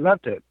absolutely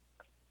loved it.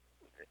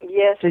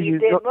 Yes, so you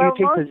take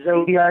the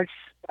Zodiacs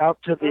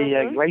out to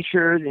the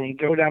glaciers, and you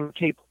go down to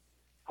Cape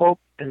Hope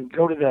and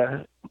go to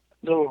the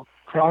little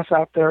cross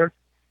out there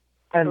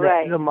and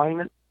the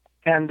monument.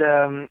 And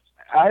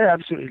I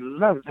absolutely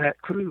love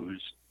that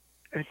cruise.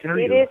 It's a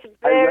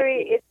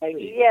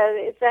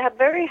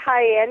very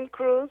high-end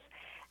cruise,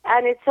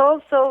 and it's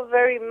also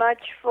very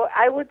much for,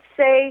 I would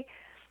say,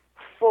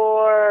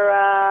 for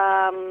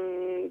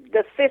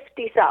the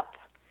 50s up.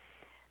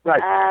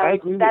 Right, I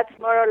agree. That's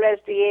more or less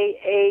the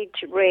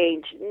age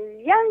range.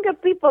 Younger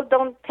people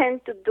don't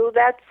tend to do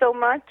that so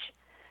much,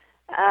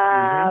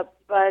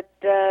 but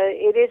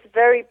it is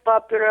very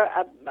popular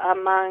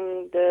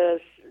among the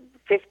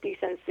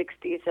 50s and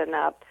 60s and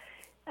up,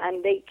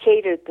 and they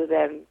cater to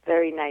them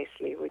very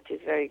nicely, which is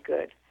very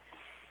good.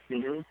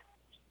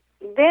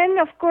 Then,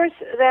 of course,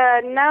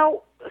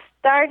 now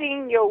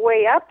starting your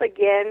way up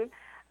again,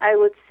 I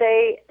would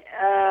say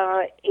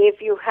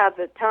if you have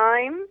the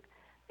time,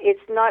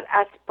 it's not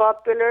as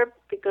popular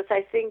because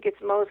I think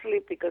it's mostly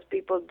because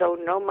people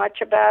don't know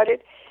much about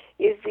it,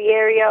 is the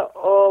area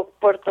of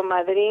Puerto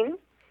Madryn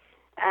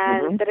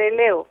and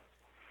Trelew.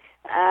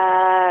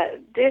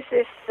 This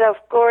is, of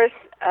course,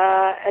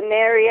 an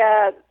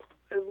area,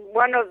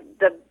 one of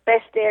the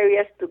best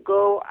areas to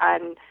go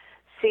and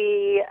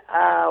see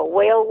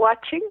whale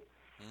watching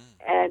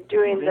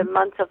during the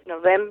month of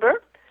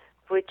November,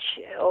 which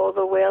all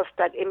the whales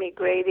start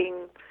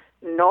immigrating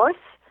north.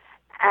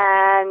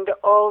 And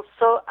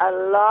also a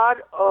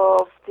lot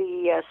of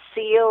the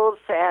seals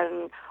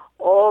and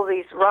all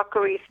these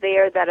rockeries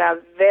there that are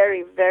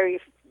very,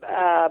 very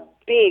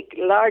big,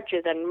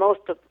 larger than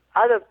most of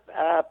other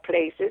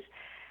places.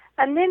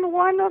 And then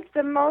one of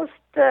the most,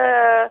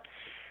 the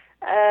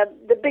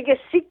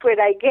biggest secret,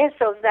 I guess,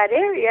 of that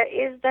area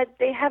is that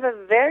they have a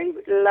very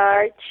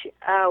large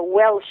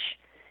Welsh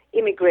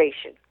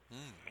immigration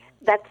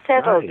that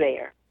settled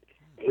there.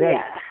 Right.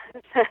 Yeah.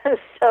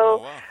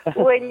 So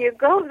when you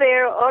go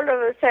there, all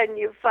of a sudden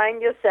you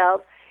find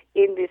yourself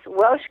in this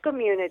Welsh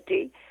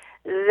community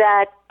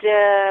that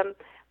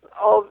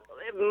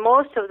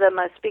most of them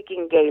are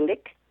speaking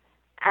Gaelic,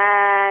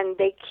 And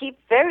they keep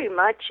very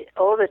much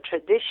all the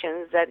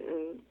traditions that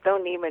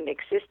don't even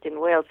exist in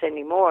Wales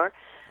anymore.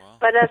 Wow.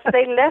 But as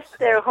they left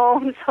their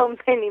home so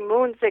many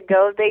moons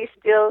ago, they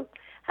still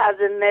have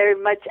them very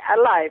much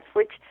alive,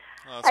 which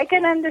I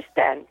can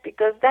understand,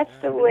 because that's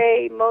the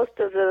way most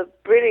of the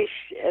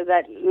British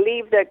that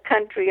leave their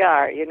country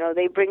are. You know,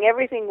 they bring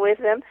everything with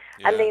them,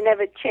 and they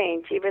never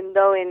change, even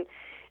though in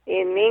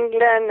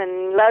England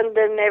and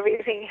London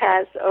everything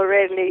has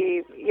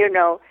already,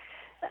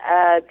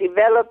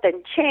 developed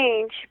and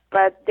changed,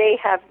 but they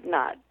have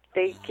not.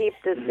 They keep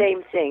the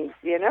same things,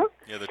 Yeah,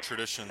 the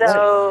traditions.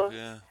 So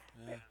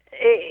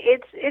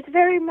it's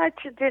very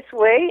much this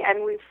way,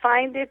 and we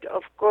find it,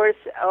 of course,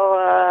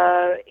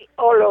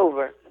 all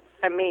over.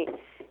 I mean,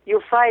 you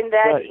find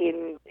that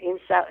in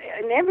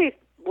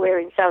everywhere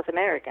in South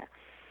America.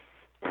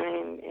 I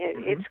mean,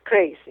 it's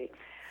crazy.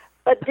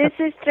 But this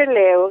is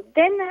Trelew.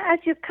 Then, as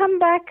you come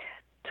back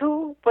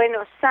to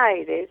Buenos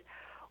Aires,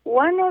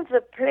 one of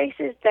the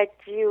places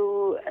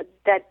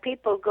that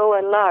people go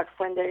a lot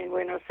when they're in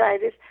Buenos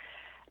Aires,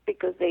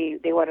 because they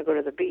want to go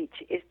to the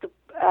beach, is to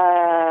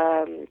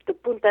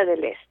Punta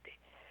del Este.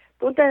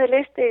 Punta del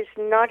Este is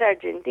not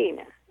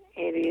Argentina;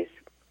 it is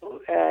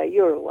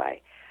Uruguay,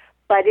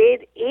 but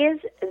it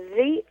is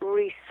the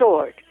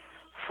resort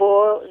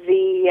for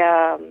the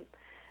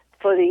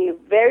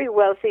very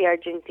wealthy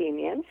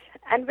Argentinians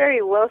and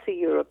very wealthy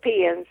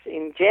Europeans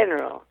in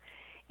general.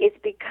 It's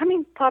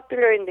becoming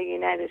popular in the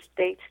United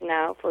States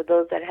now for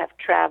those that have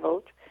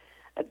traveled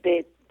a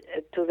bit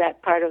to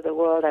that part of the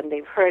world and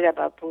they've heard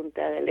about Punta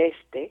del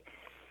Este.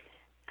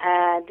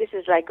 This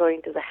is like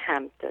going to the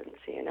Hamptons,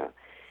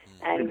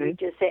 And you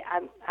just say,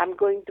 I'm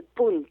going to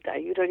Punta.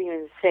 You don't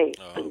even say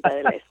Punta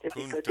del Este,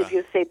 because if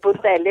you say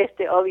Punta del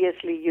Este,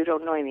 obviously you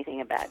don't know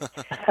anything about it.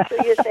 So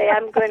you say,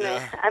 I'm going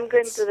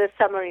to the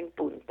summer in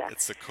Punta.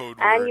 It's a code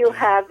and word. You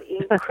have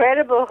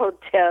incredible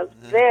hotels,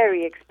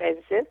 very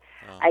expensive,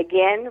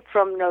 again,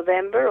 from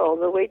November all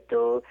the way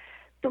to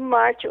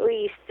March or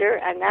Easter.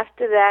 And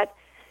after that,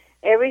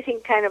 everything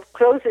kind of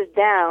closes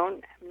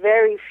down.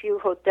 Very few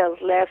hotels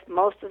left.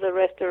 Most of the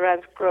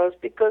restaurants close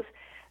because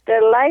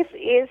their life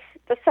is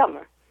the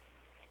summer,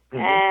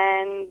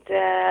 and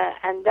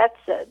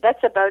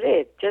that's about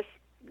it. Just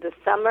the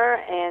summer,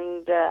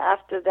 and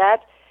after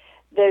that,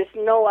 there's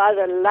no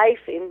other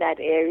life in that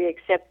area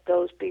except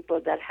those people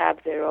that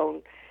have their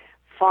own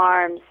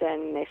farms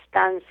and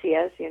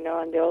estancias,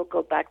 and they all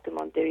go back to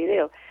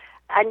Montevideo.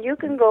 And you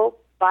can go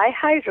by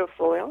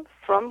hydrofoil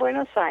from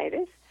Buenos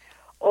Aires,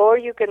 or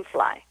you can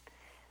fly.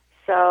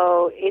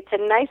 So it's a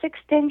nice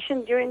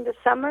extension during the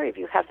summer if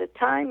you have the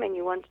time and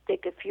you want to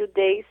take a few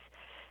days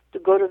to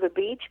go to the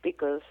beach,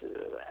 because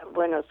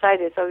Buenos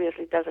Aires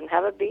obviously doesn't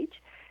have a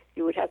beach.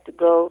 You would have to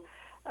go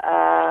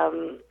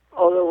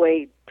all the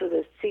way to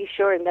the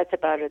seashore, and that's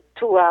about a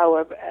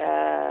 2-hour,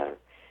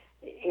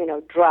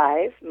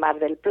 drive, Mar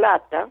del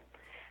Plata.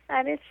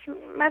 And it's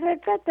Mar del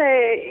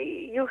Plata.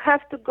 You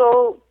have to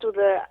go to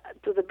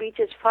the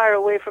beaches far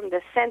away from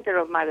the center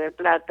of Mar del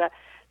Plata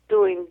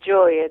to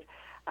enjoy it.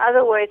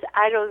 Otherwise,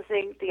 I don't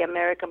think the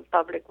American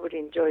public would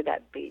enjoy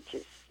that beach.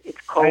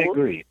 It's cold. I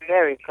agree.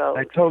 Very cold.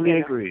 I totally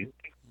agree.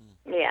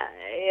 Yeah,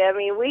 I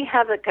mean, we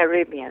have the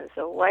Caribbean,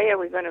 so why are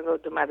we going to go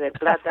to Mar del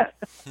Plata?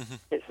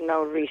 There's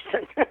no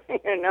reason,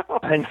 I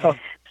know.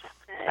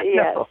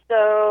 Yeah,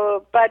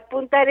 so, but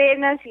Punta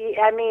Arenas,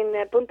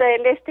 Punta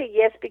del Este,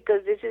 yes,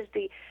 because this is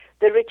the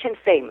rich and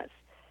famous.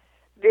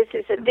 This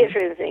is a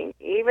different thing.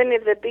 Even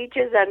if the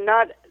beaches are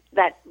not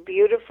that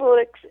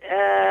beautiful,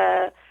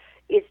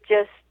 it's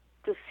just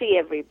to see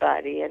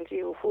everybody and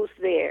see who's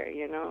there,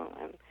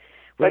 and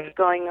what's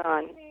going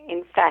on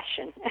in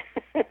fashion.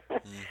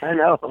 I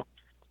know.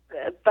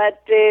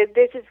 But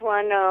this is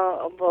one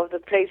of the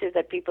places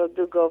that people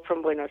do go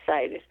from Buenos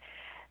Aires.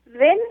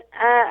 Then,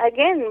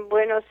 again,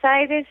 Buenos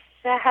Aires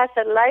has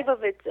a life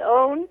of its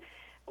own.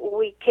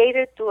 We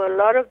cater to a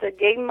lot of the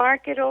game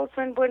market also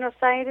in Buenos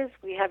Aires.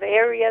 We have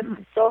areas,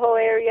 Soho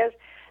areas,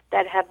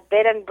 that have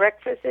bed and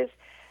breakfasts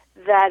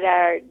that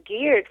are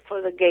geared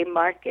for the gay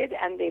market,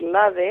 and they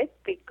love it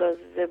because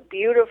they're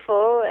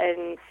beautiful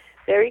and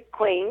very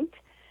quaint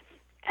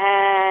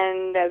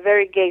and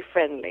very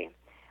gay-friendly.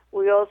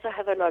 We also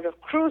have a lot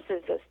of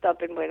cruises that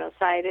stop in Buenos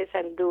Aires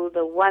and do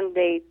the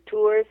one-day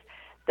tours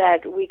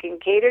that we can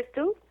cater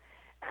to.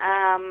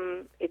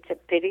 It's a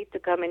pity to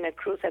come in a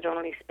cruise that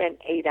only spend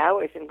 8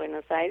 hours in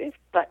Buenos Aires,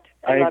 but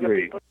a lot of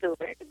people do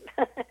it.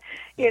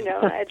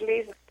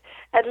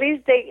 At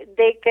least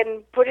they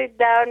can put it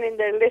down in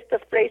their list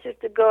of places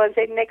to go and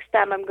say, next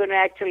time I'm going to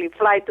actually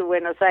fly to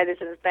Buenos Aires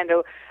and spend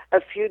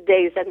a few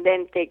days and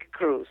then take a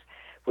cruise,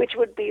 which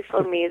would be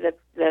for me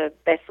the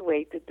best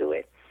way to do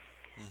it.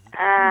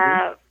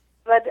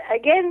 But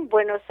again,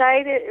 Buenos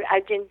Aires,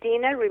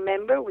 Argentina,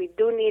 remember, we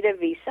do need a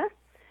visa.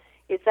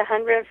 It's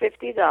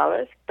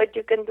 $150, but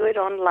you can do it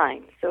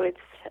online. So it's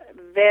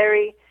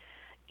very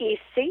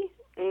easy,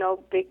 no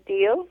big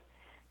deal.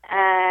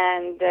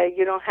 And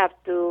you don't have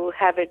to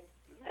have it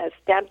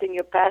stamped in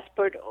your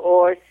passport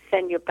or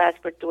send your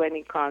passport to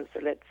any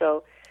consulate.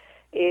 So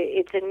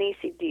it's an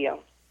easy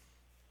deal.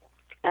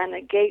 and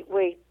a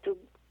gateway to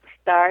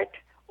start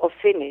or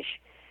finish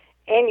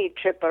any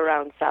trip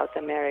around South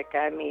America.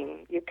 I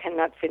mean, you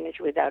cannot finish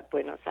without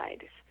Buenos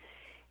Aires.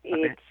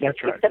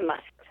 That's right. It's a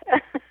must,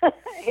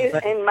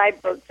 in my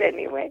books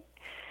anyway.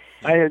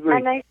 I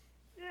agree.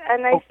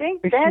 And I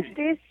think that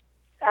is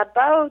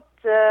about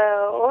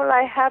all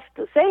I have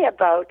to say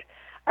about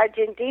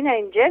Argentina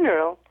in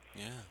general.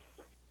 Yeah.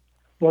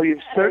 Well,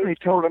 you've certainly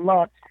told a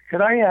lot.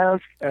 Could I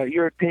ask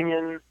your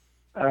opinion?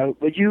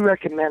 Would you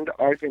recommend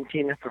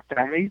Argentina for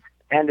families?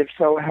 And if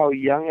so, how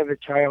young of a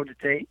child to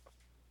take?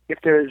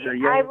 If there is a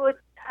young...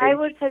 I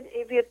would say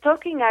if you're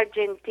talking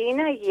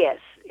Argentina, yes.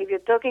 If you're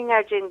talking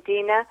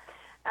Argentina,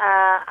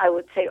 I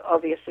would say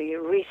obviously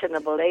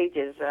reasonable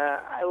ages.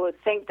 I would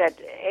think that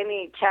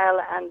any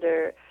child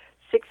under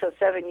 6 or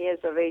 7 years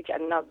of age are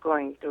not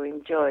going to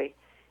enjoy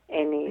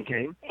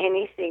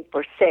anything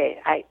per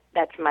se.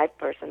 That's my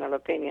personal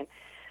opinion.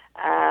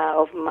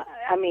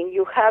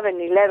 You have an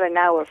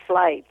 11-hour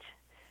flight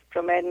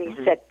from any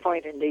set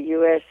point in the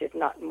U.S., if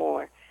not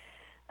more.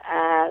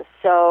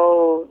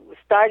 So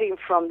starting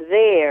from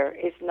there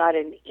is not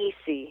an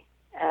easy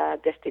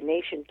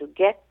destination to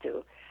get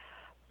to.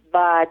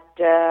 But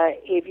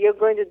if you're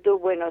going to do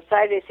Buenos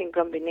Aires in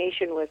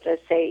combination with,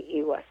 let's say,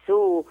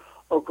 Iguazu,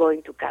 or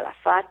going to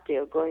Calafate,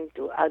 or going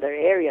to other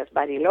areas,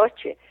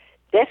 Bariloche,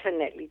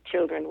 definitely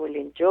children will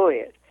enjoy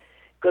it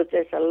because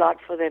there's a lot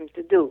for them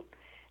to do.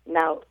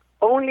 Now,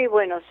 only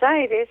Buenos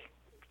Aires,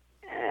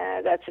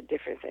 that's a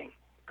different thing,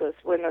 because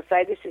Buenos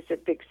Aires is a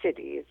big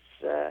city.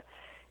 It's,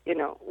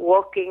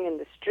 walking in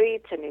the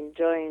streets and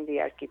enjoying the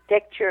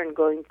architecture and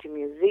going to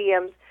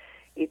museums.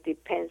 It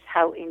depends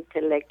how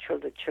intellectual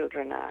the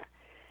children are.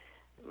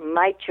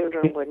 My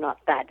children were not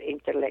that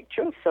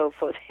intellectual, so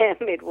for them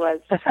it was,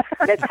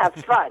 let's have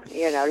fun,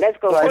 let's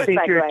go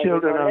horseback riding,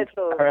 or let's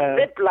go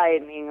zip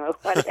lining, or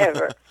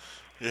whatever.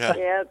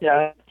 Yeah,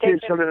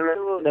 children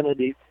are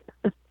amenities.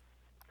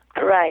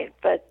 Right,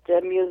 but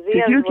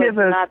museums was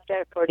not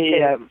there for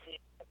kids.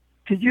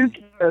 Could you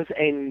give us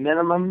a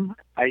minimum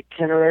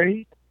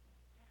itinerary?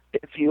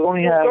 If you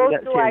only have,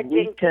 let's say, a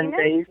week, 10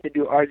 days to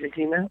do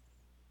Argentina?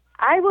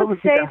 I would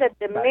say that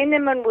the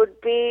minimum would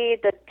be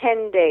the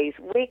 10 days,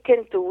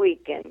 weekend to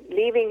weekend,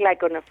 leaving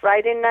like on a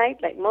Friday night,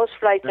 like most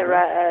flights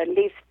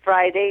leave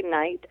Friday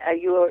night.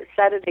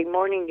 Saturday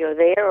morning, you're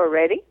there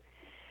already.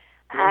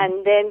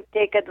 And then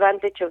take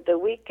advantage of the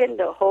weekend,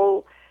 the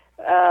whole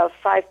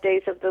 5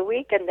 days of the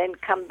week, and then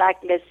come back,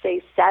 let's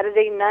say,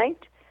 Saturday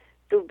night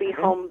to be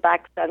home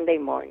back Sunday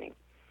morning.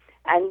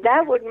 And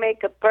that would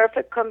make a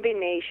perfect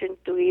combination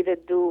to either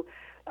do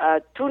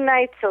 2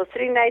 nights or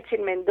 3 nights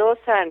in Mendoza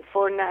and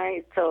 4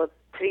 nights or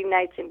 3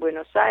 nights in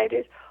Buenos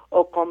Aires,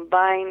 or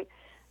combine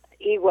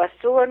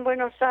Iguazu and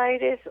Buenos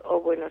Aires, or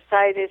Buenos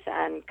Aires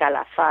and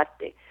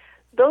Calafate.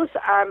 Those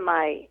are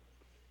my,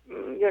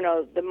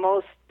 the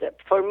most,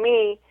 for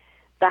me,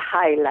 the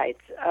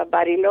highlights.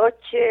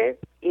 Bariloche,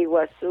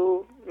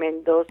 Iguazu,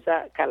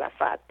 Mendoza,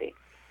 Calafate.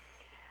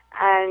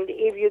 And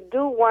if you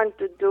do want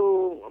to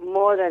do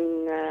more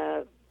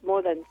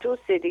than 2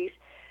 cities,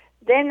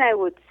 then I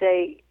would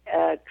say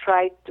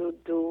try to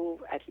do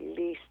at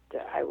least,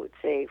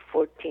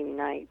 14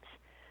 nights,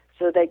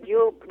 so that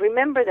you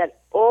remember that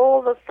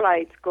all the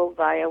flights go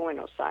via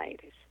Buenos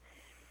Aires.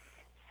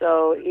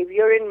 So if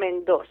you're in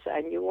Mendoza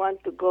and you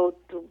want to go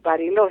to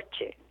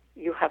Bariloche,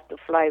 you have to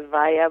fly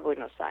via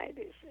Buenos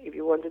Aires. If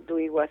you want to do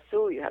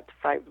Iguazu, you have to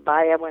fly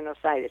via Buenos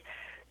Aires.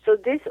 So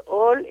this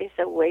all is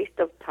a waste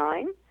of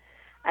time.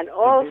 And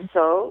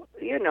also,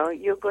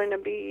 you're going to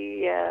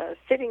be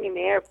sitting in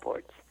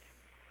airports.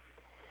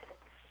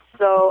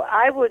 So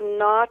I would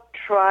not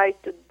try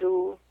to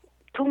do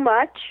too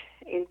much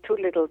in too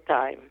little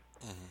time.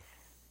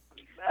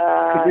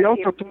 Could we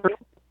also talk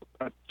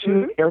about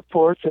 2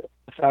 airports at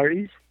Buenos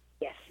Aires?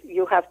 Yes,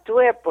 you have 2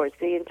 airports,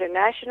 the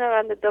international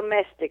and the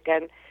domestic.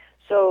 And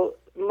so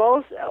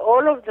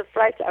all of the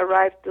flights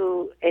arrive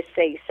to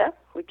Ezeiza,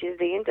 which is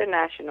the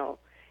international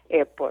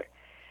airport.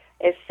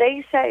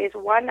 Ezeiza is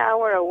 1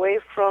 hour away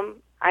from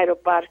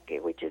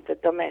Aeroparque, which is the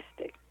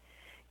domestic.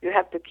 You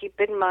have to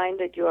keep in mind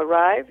that you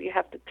arrive, you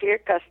have to clear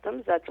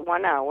customs, that's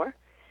 1 hour.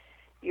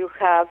 You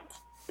have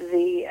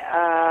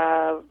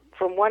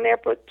from one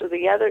airport to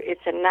the other,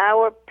 it's an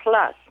hour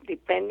plus,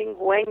 depending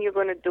when you're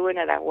going to do it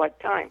and at what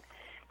time.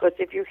 Because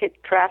if you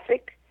hit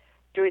traffic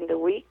during the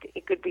week,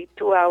 it could be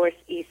 2 hours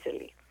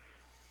easily.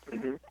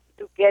 To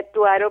get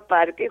to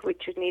Aeroparque,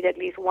 which you need at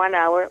least 1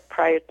 hour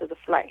prior to the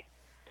flight.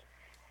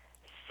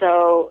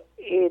 So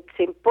it's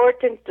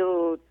important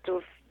to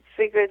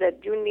figure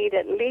that you need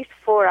at least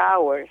 4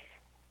 hours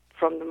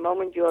from the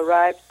moment you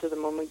arrive to the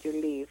moment you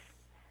leave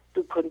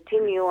to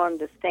continue on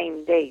the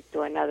same day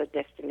to another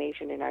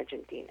destination in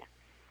Argentina.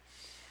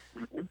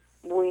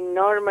 We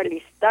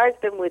normally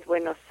start them with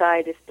Buenos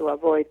Aires to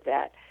avoid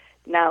that.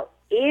 Now,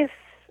 if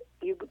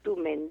you do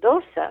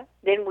Mendoza,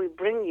 then we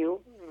bring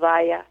you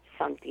via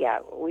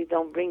Santiago. We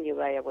don't bring you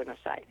via Buenos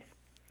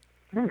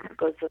Aires.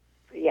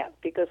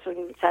 Because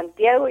in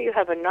Santiago you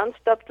have a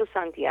non-stop to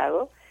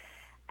Santiago,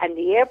 and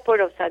the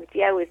airport of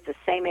Santiago is the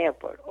same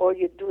airport. All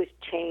you do is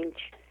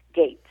change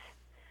gates.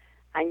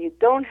 And you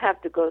don't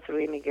have to go through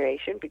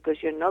immigration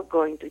because you're not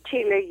going to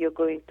Chile. You're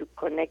going to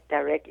connect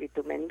directly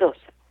to Mendoza.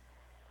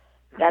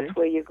 That's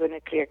where you're going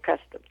to clear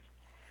customs.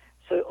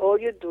 So all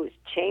you do is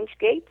change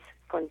gates,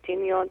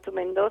 continue on to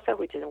Mendoza,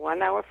 which is a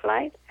 1-hour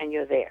flight, and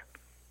you're there.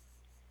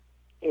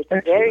 It's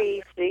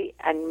very easy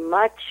and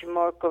much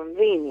more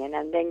convenient.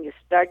 And then you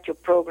start your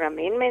program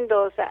in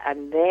Mendoza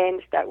and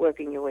then start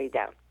working your way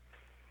down.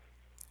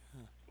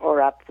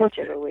 Or up,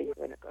 whichever way you're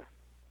going to go.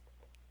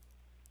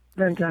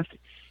 Fantastic.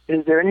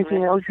 Is there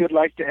anything else you'd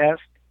like to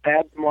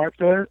add,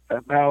 Martha,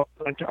 about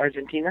going to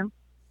Argentina?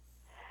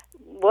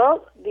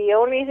 Well, the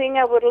only thing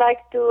I would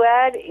like to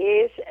add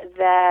is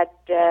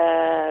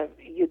that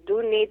you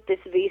do need this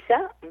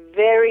visa.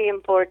 Very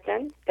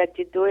important that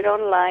you do it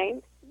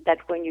online, that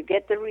when you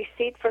get the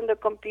receipt from the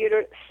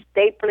computer,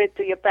 staple it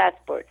to your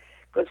passport.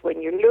 Because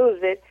when you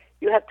lose it,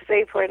 you have to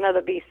pay for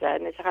another visa,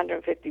 and it's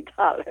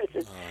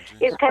 $150.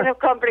 It's kind of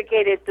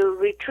complicated to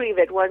retrieve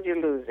it once you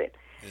lose it.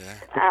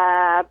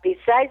 Yeah.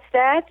 Besides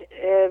that,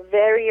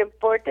 very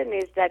important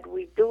is that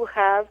we do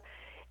have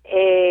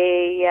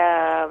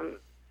a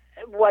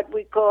what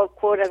we call,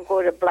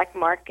 quote-unquote, a black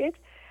market.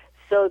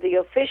 So the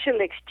official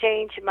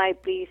exchange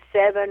might be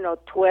 7 or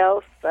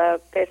 12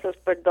 pesos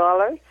per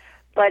dollar,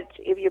 but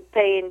if you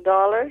pay in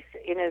dollars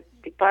in a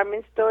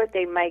department store,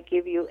 they might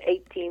give you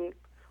 18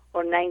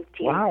 or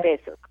 19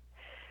 pesos.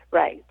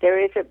 Right. There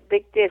is a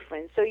big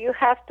difference. So you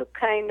have to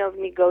kind of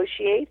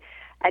negotiate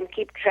and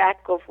keep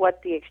track of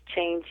what the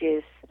exchange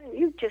is.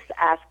 You just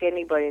ask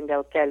anybody and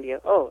they'll tell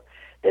you, oh,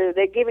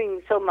 they're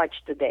giving so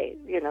much today,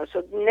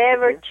 so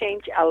never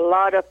change a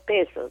lot of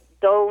pesos.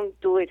 Don't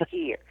do it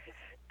here.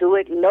 Do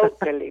it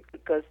locally,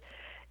 because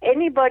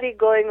anybody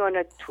going on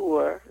a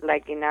tour,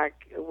 like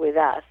with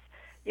us,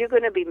 you're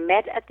going to be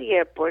met at the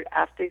airport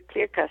after you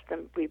clear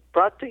customs, be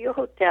brought to your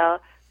hotel,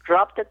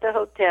 dropped at the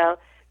hotel.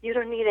 You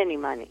don't need any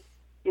money.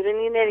 You don't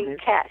need any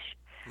cash.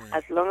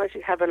 As long as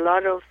you have a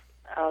lot of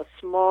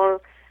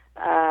small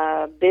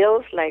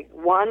bills, like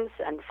 1s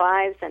and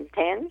 5s and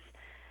 10s,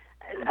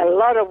 a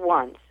lot of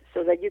ones,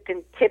 so that you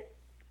can tip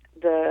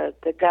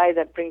the guy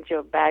that brings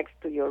your bags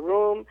to your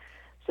room,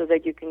 so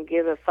that you can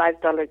give a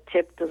 $5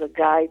 tip to the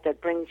guy that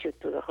brings you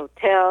to the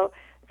hotel,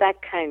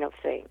 that kind of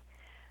thing.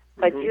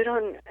 But you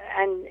don't,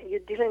 and you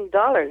deal in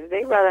dollars.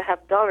 They rather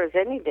have dollars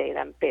any day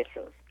than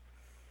pesos.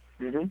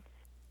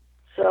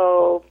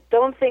 So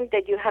don't think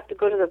that you have to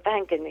go to the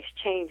bank and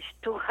exchange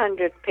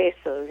 200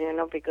 pesos,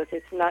 because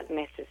it's not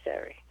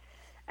necessary.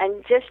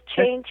 And just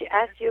change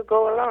as you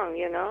go along,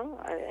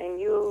 and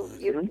you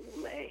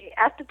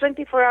after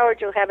 24 hours,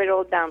 you'll have it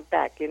all down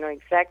pat,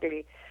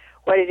 exactly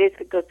what it is,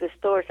 because the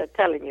stores are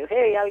telling you,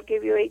 hey, I'll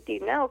give you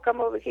 18 now, come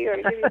over here,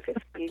 I'll give you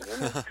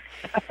 15.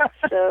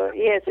 So,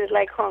 yes, it's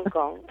like Hong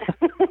Kong.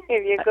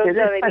 If you go to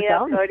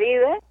Avenida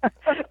Florida,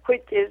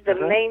 which is the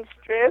main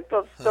strip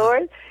of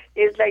stores,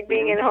 it's like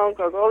being in Hong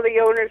Kong. All the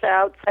owners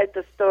are outside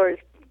the stores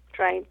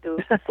trying to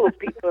fool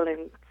people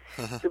and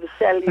to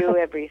sell you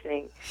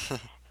everything.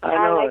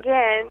 And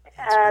again,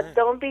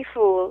 don't be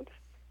fooled.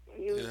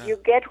 You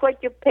get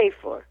what you pay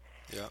for.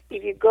 Yeah.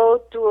 If you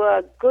go to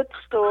a good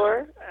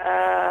store,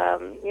 a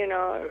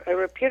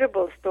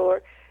reputable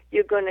store,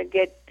 you're going to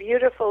get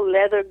beautiful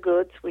leather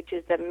goods, which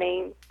is the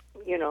main,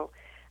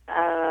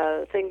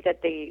 thing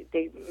that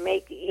they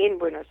make in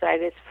Buenos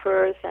Aires,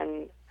 furs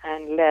and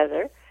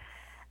leather,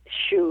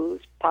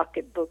 shoes,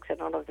 pocketbooks,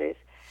 and all of this.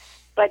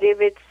 But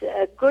if it's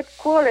a good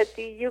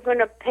quality, you're going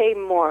to pay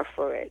more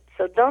for it.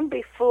 So don't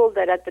be fooled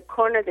that at the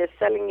corner they're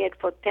selling it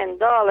for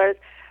 $10,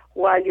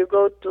 while you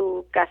go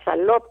to Casa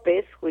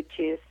Lopez, which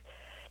is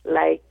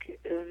like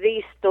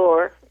the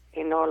store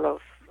in all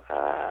of,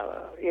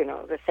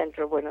 the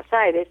central Buenos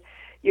Aires,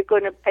 you're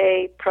going to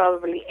pay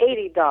probably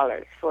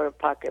 $80 for a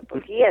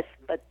pocketbook. Yes,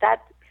 but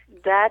that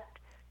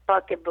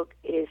pocketbook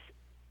is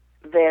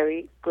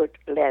very good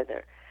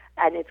leather,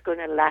 and it's going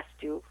to last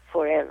you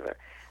forever.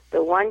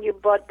 The one you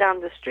bought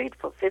down the street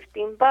for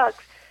 $15,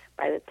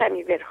 by the time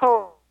you get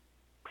home,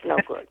 it's no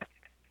good.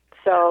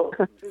 So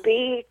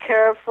be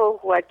careful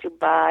what you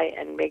buy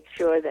and make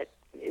sure that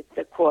it's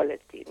the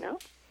quality,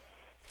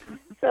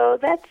 So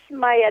that's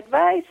my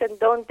advice, and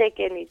don't take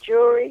any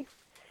jewelry.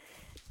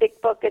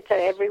 Pickpockets are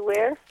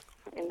everywhere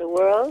in the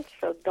world,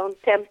 so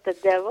don't tempt the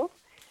devil.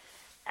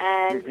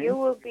 And you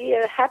will be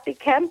a happy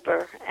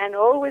camper, and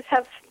always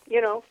have,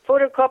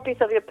 photocopies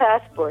of your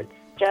passports,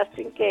 just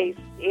in case,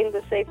 in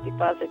the safe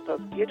deposit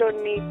box. You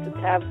don't need to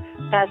have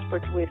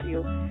passports with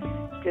you.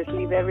 Just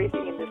leave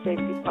everything in the safe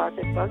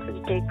deposit box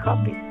and take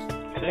copies.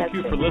 Thank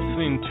you for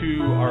listening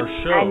to our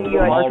show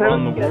all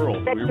around the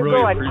world. We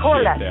really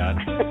appreciate that.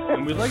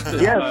 And we'd like to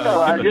give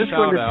a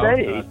shout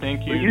out.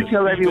 Thank you to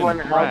tell everyone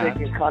Stephen how they Pratt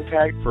can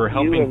contact for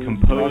helping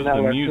compose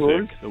the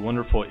music, the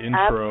wonderful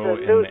intro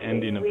and the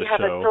ending of the show. We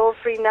have a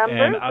toll-free number.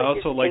 And I'd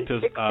also like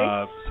to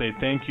say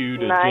thank you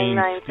to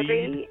Jane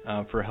Steed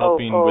for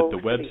helping with the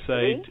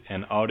website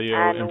and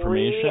audio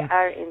information.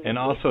 And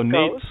also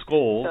Nate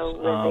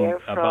Scholes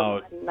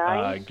about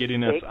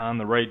getting us on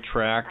the right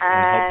track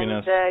and helping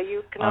us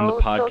on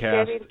the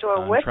podcast get into our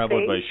on Travel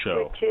webpage, Advice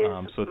Show. which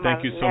is So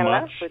thank you so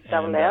much,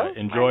 and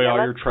enjoy all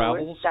your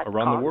travels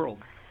around the world.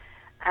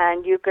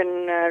 And you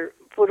can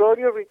put all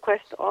your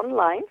requests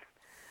online,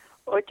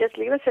 or just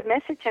leave us a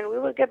message, and we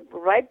will get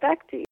right back to you.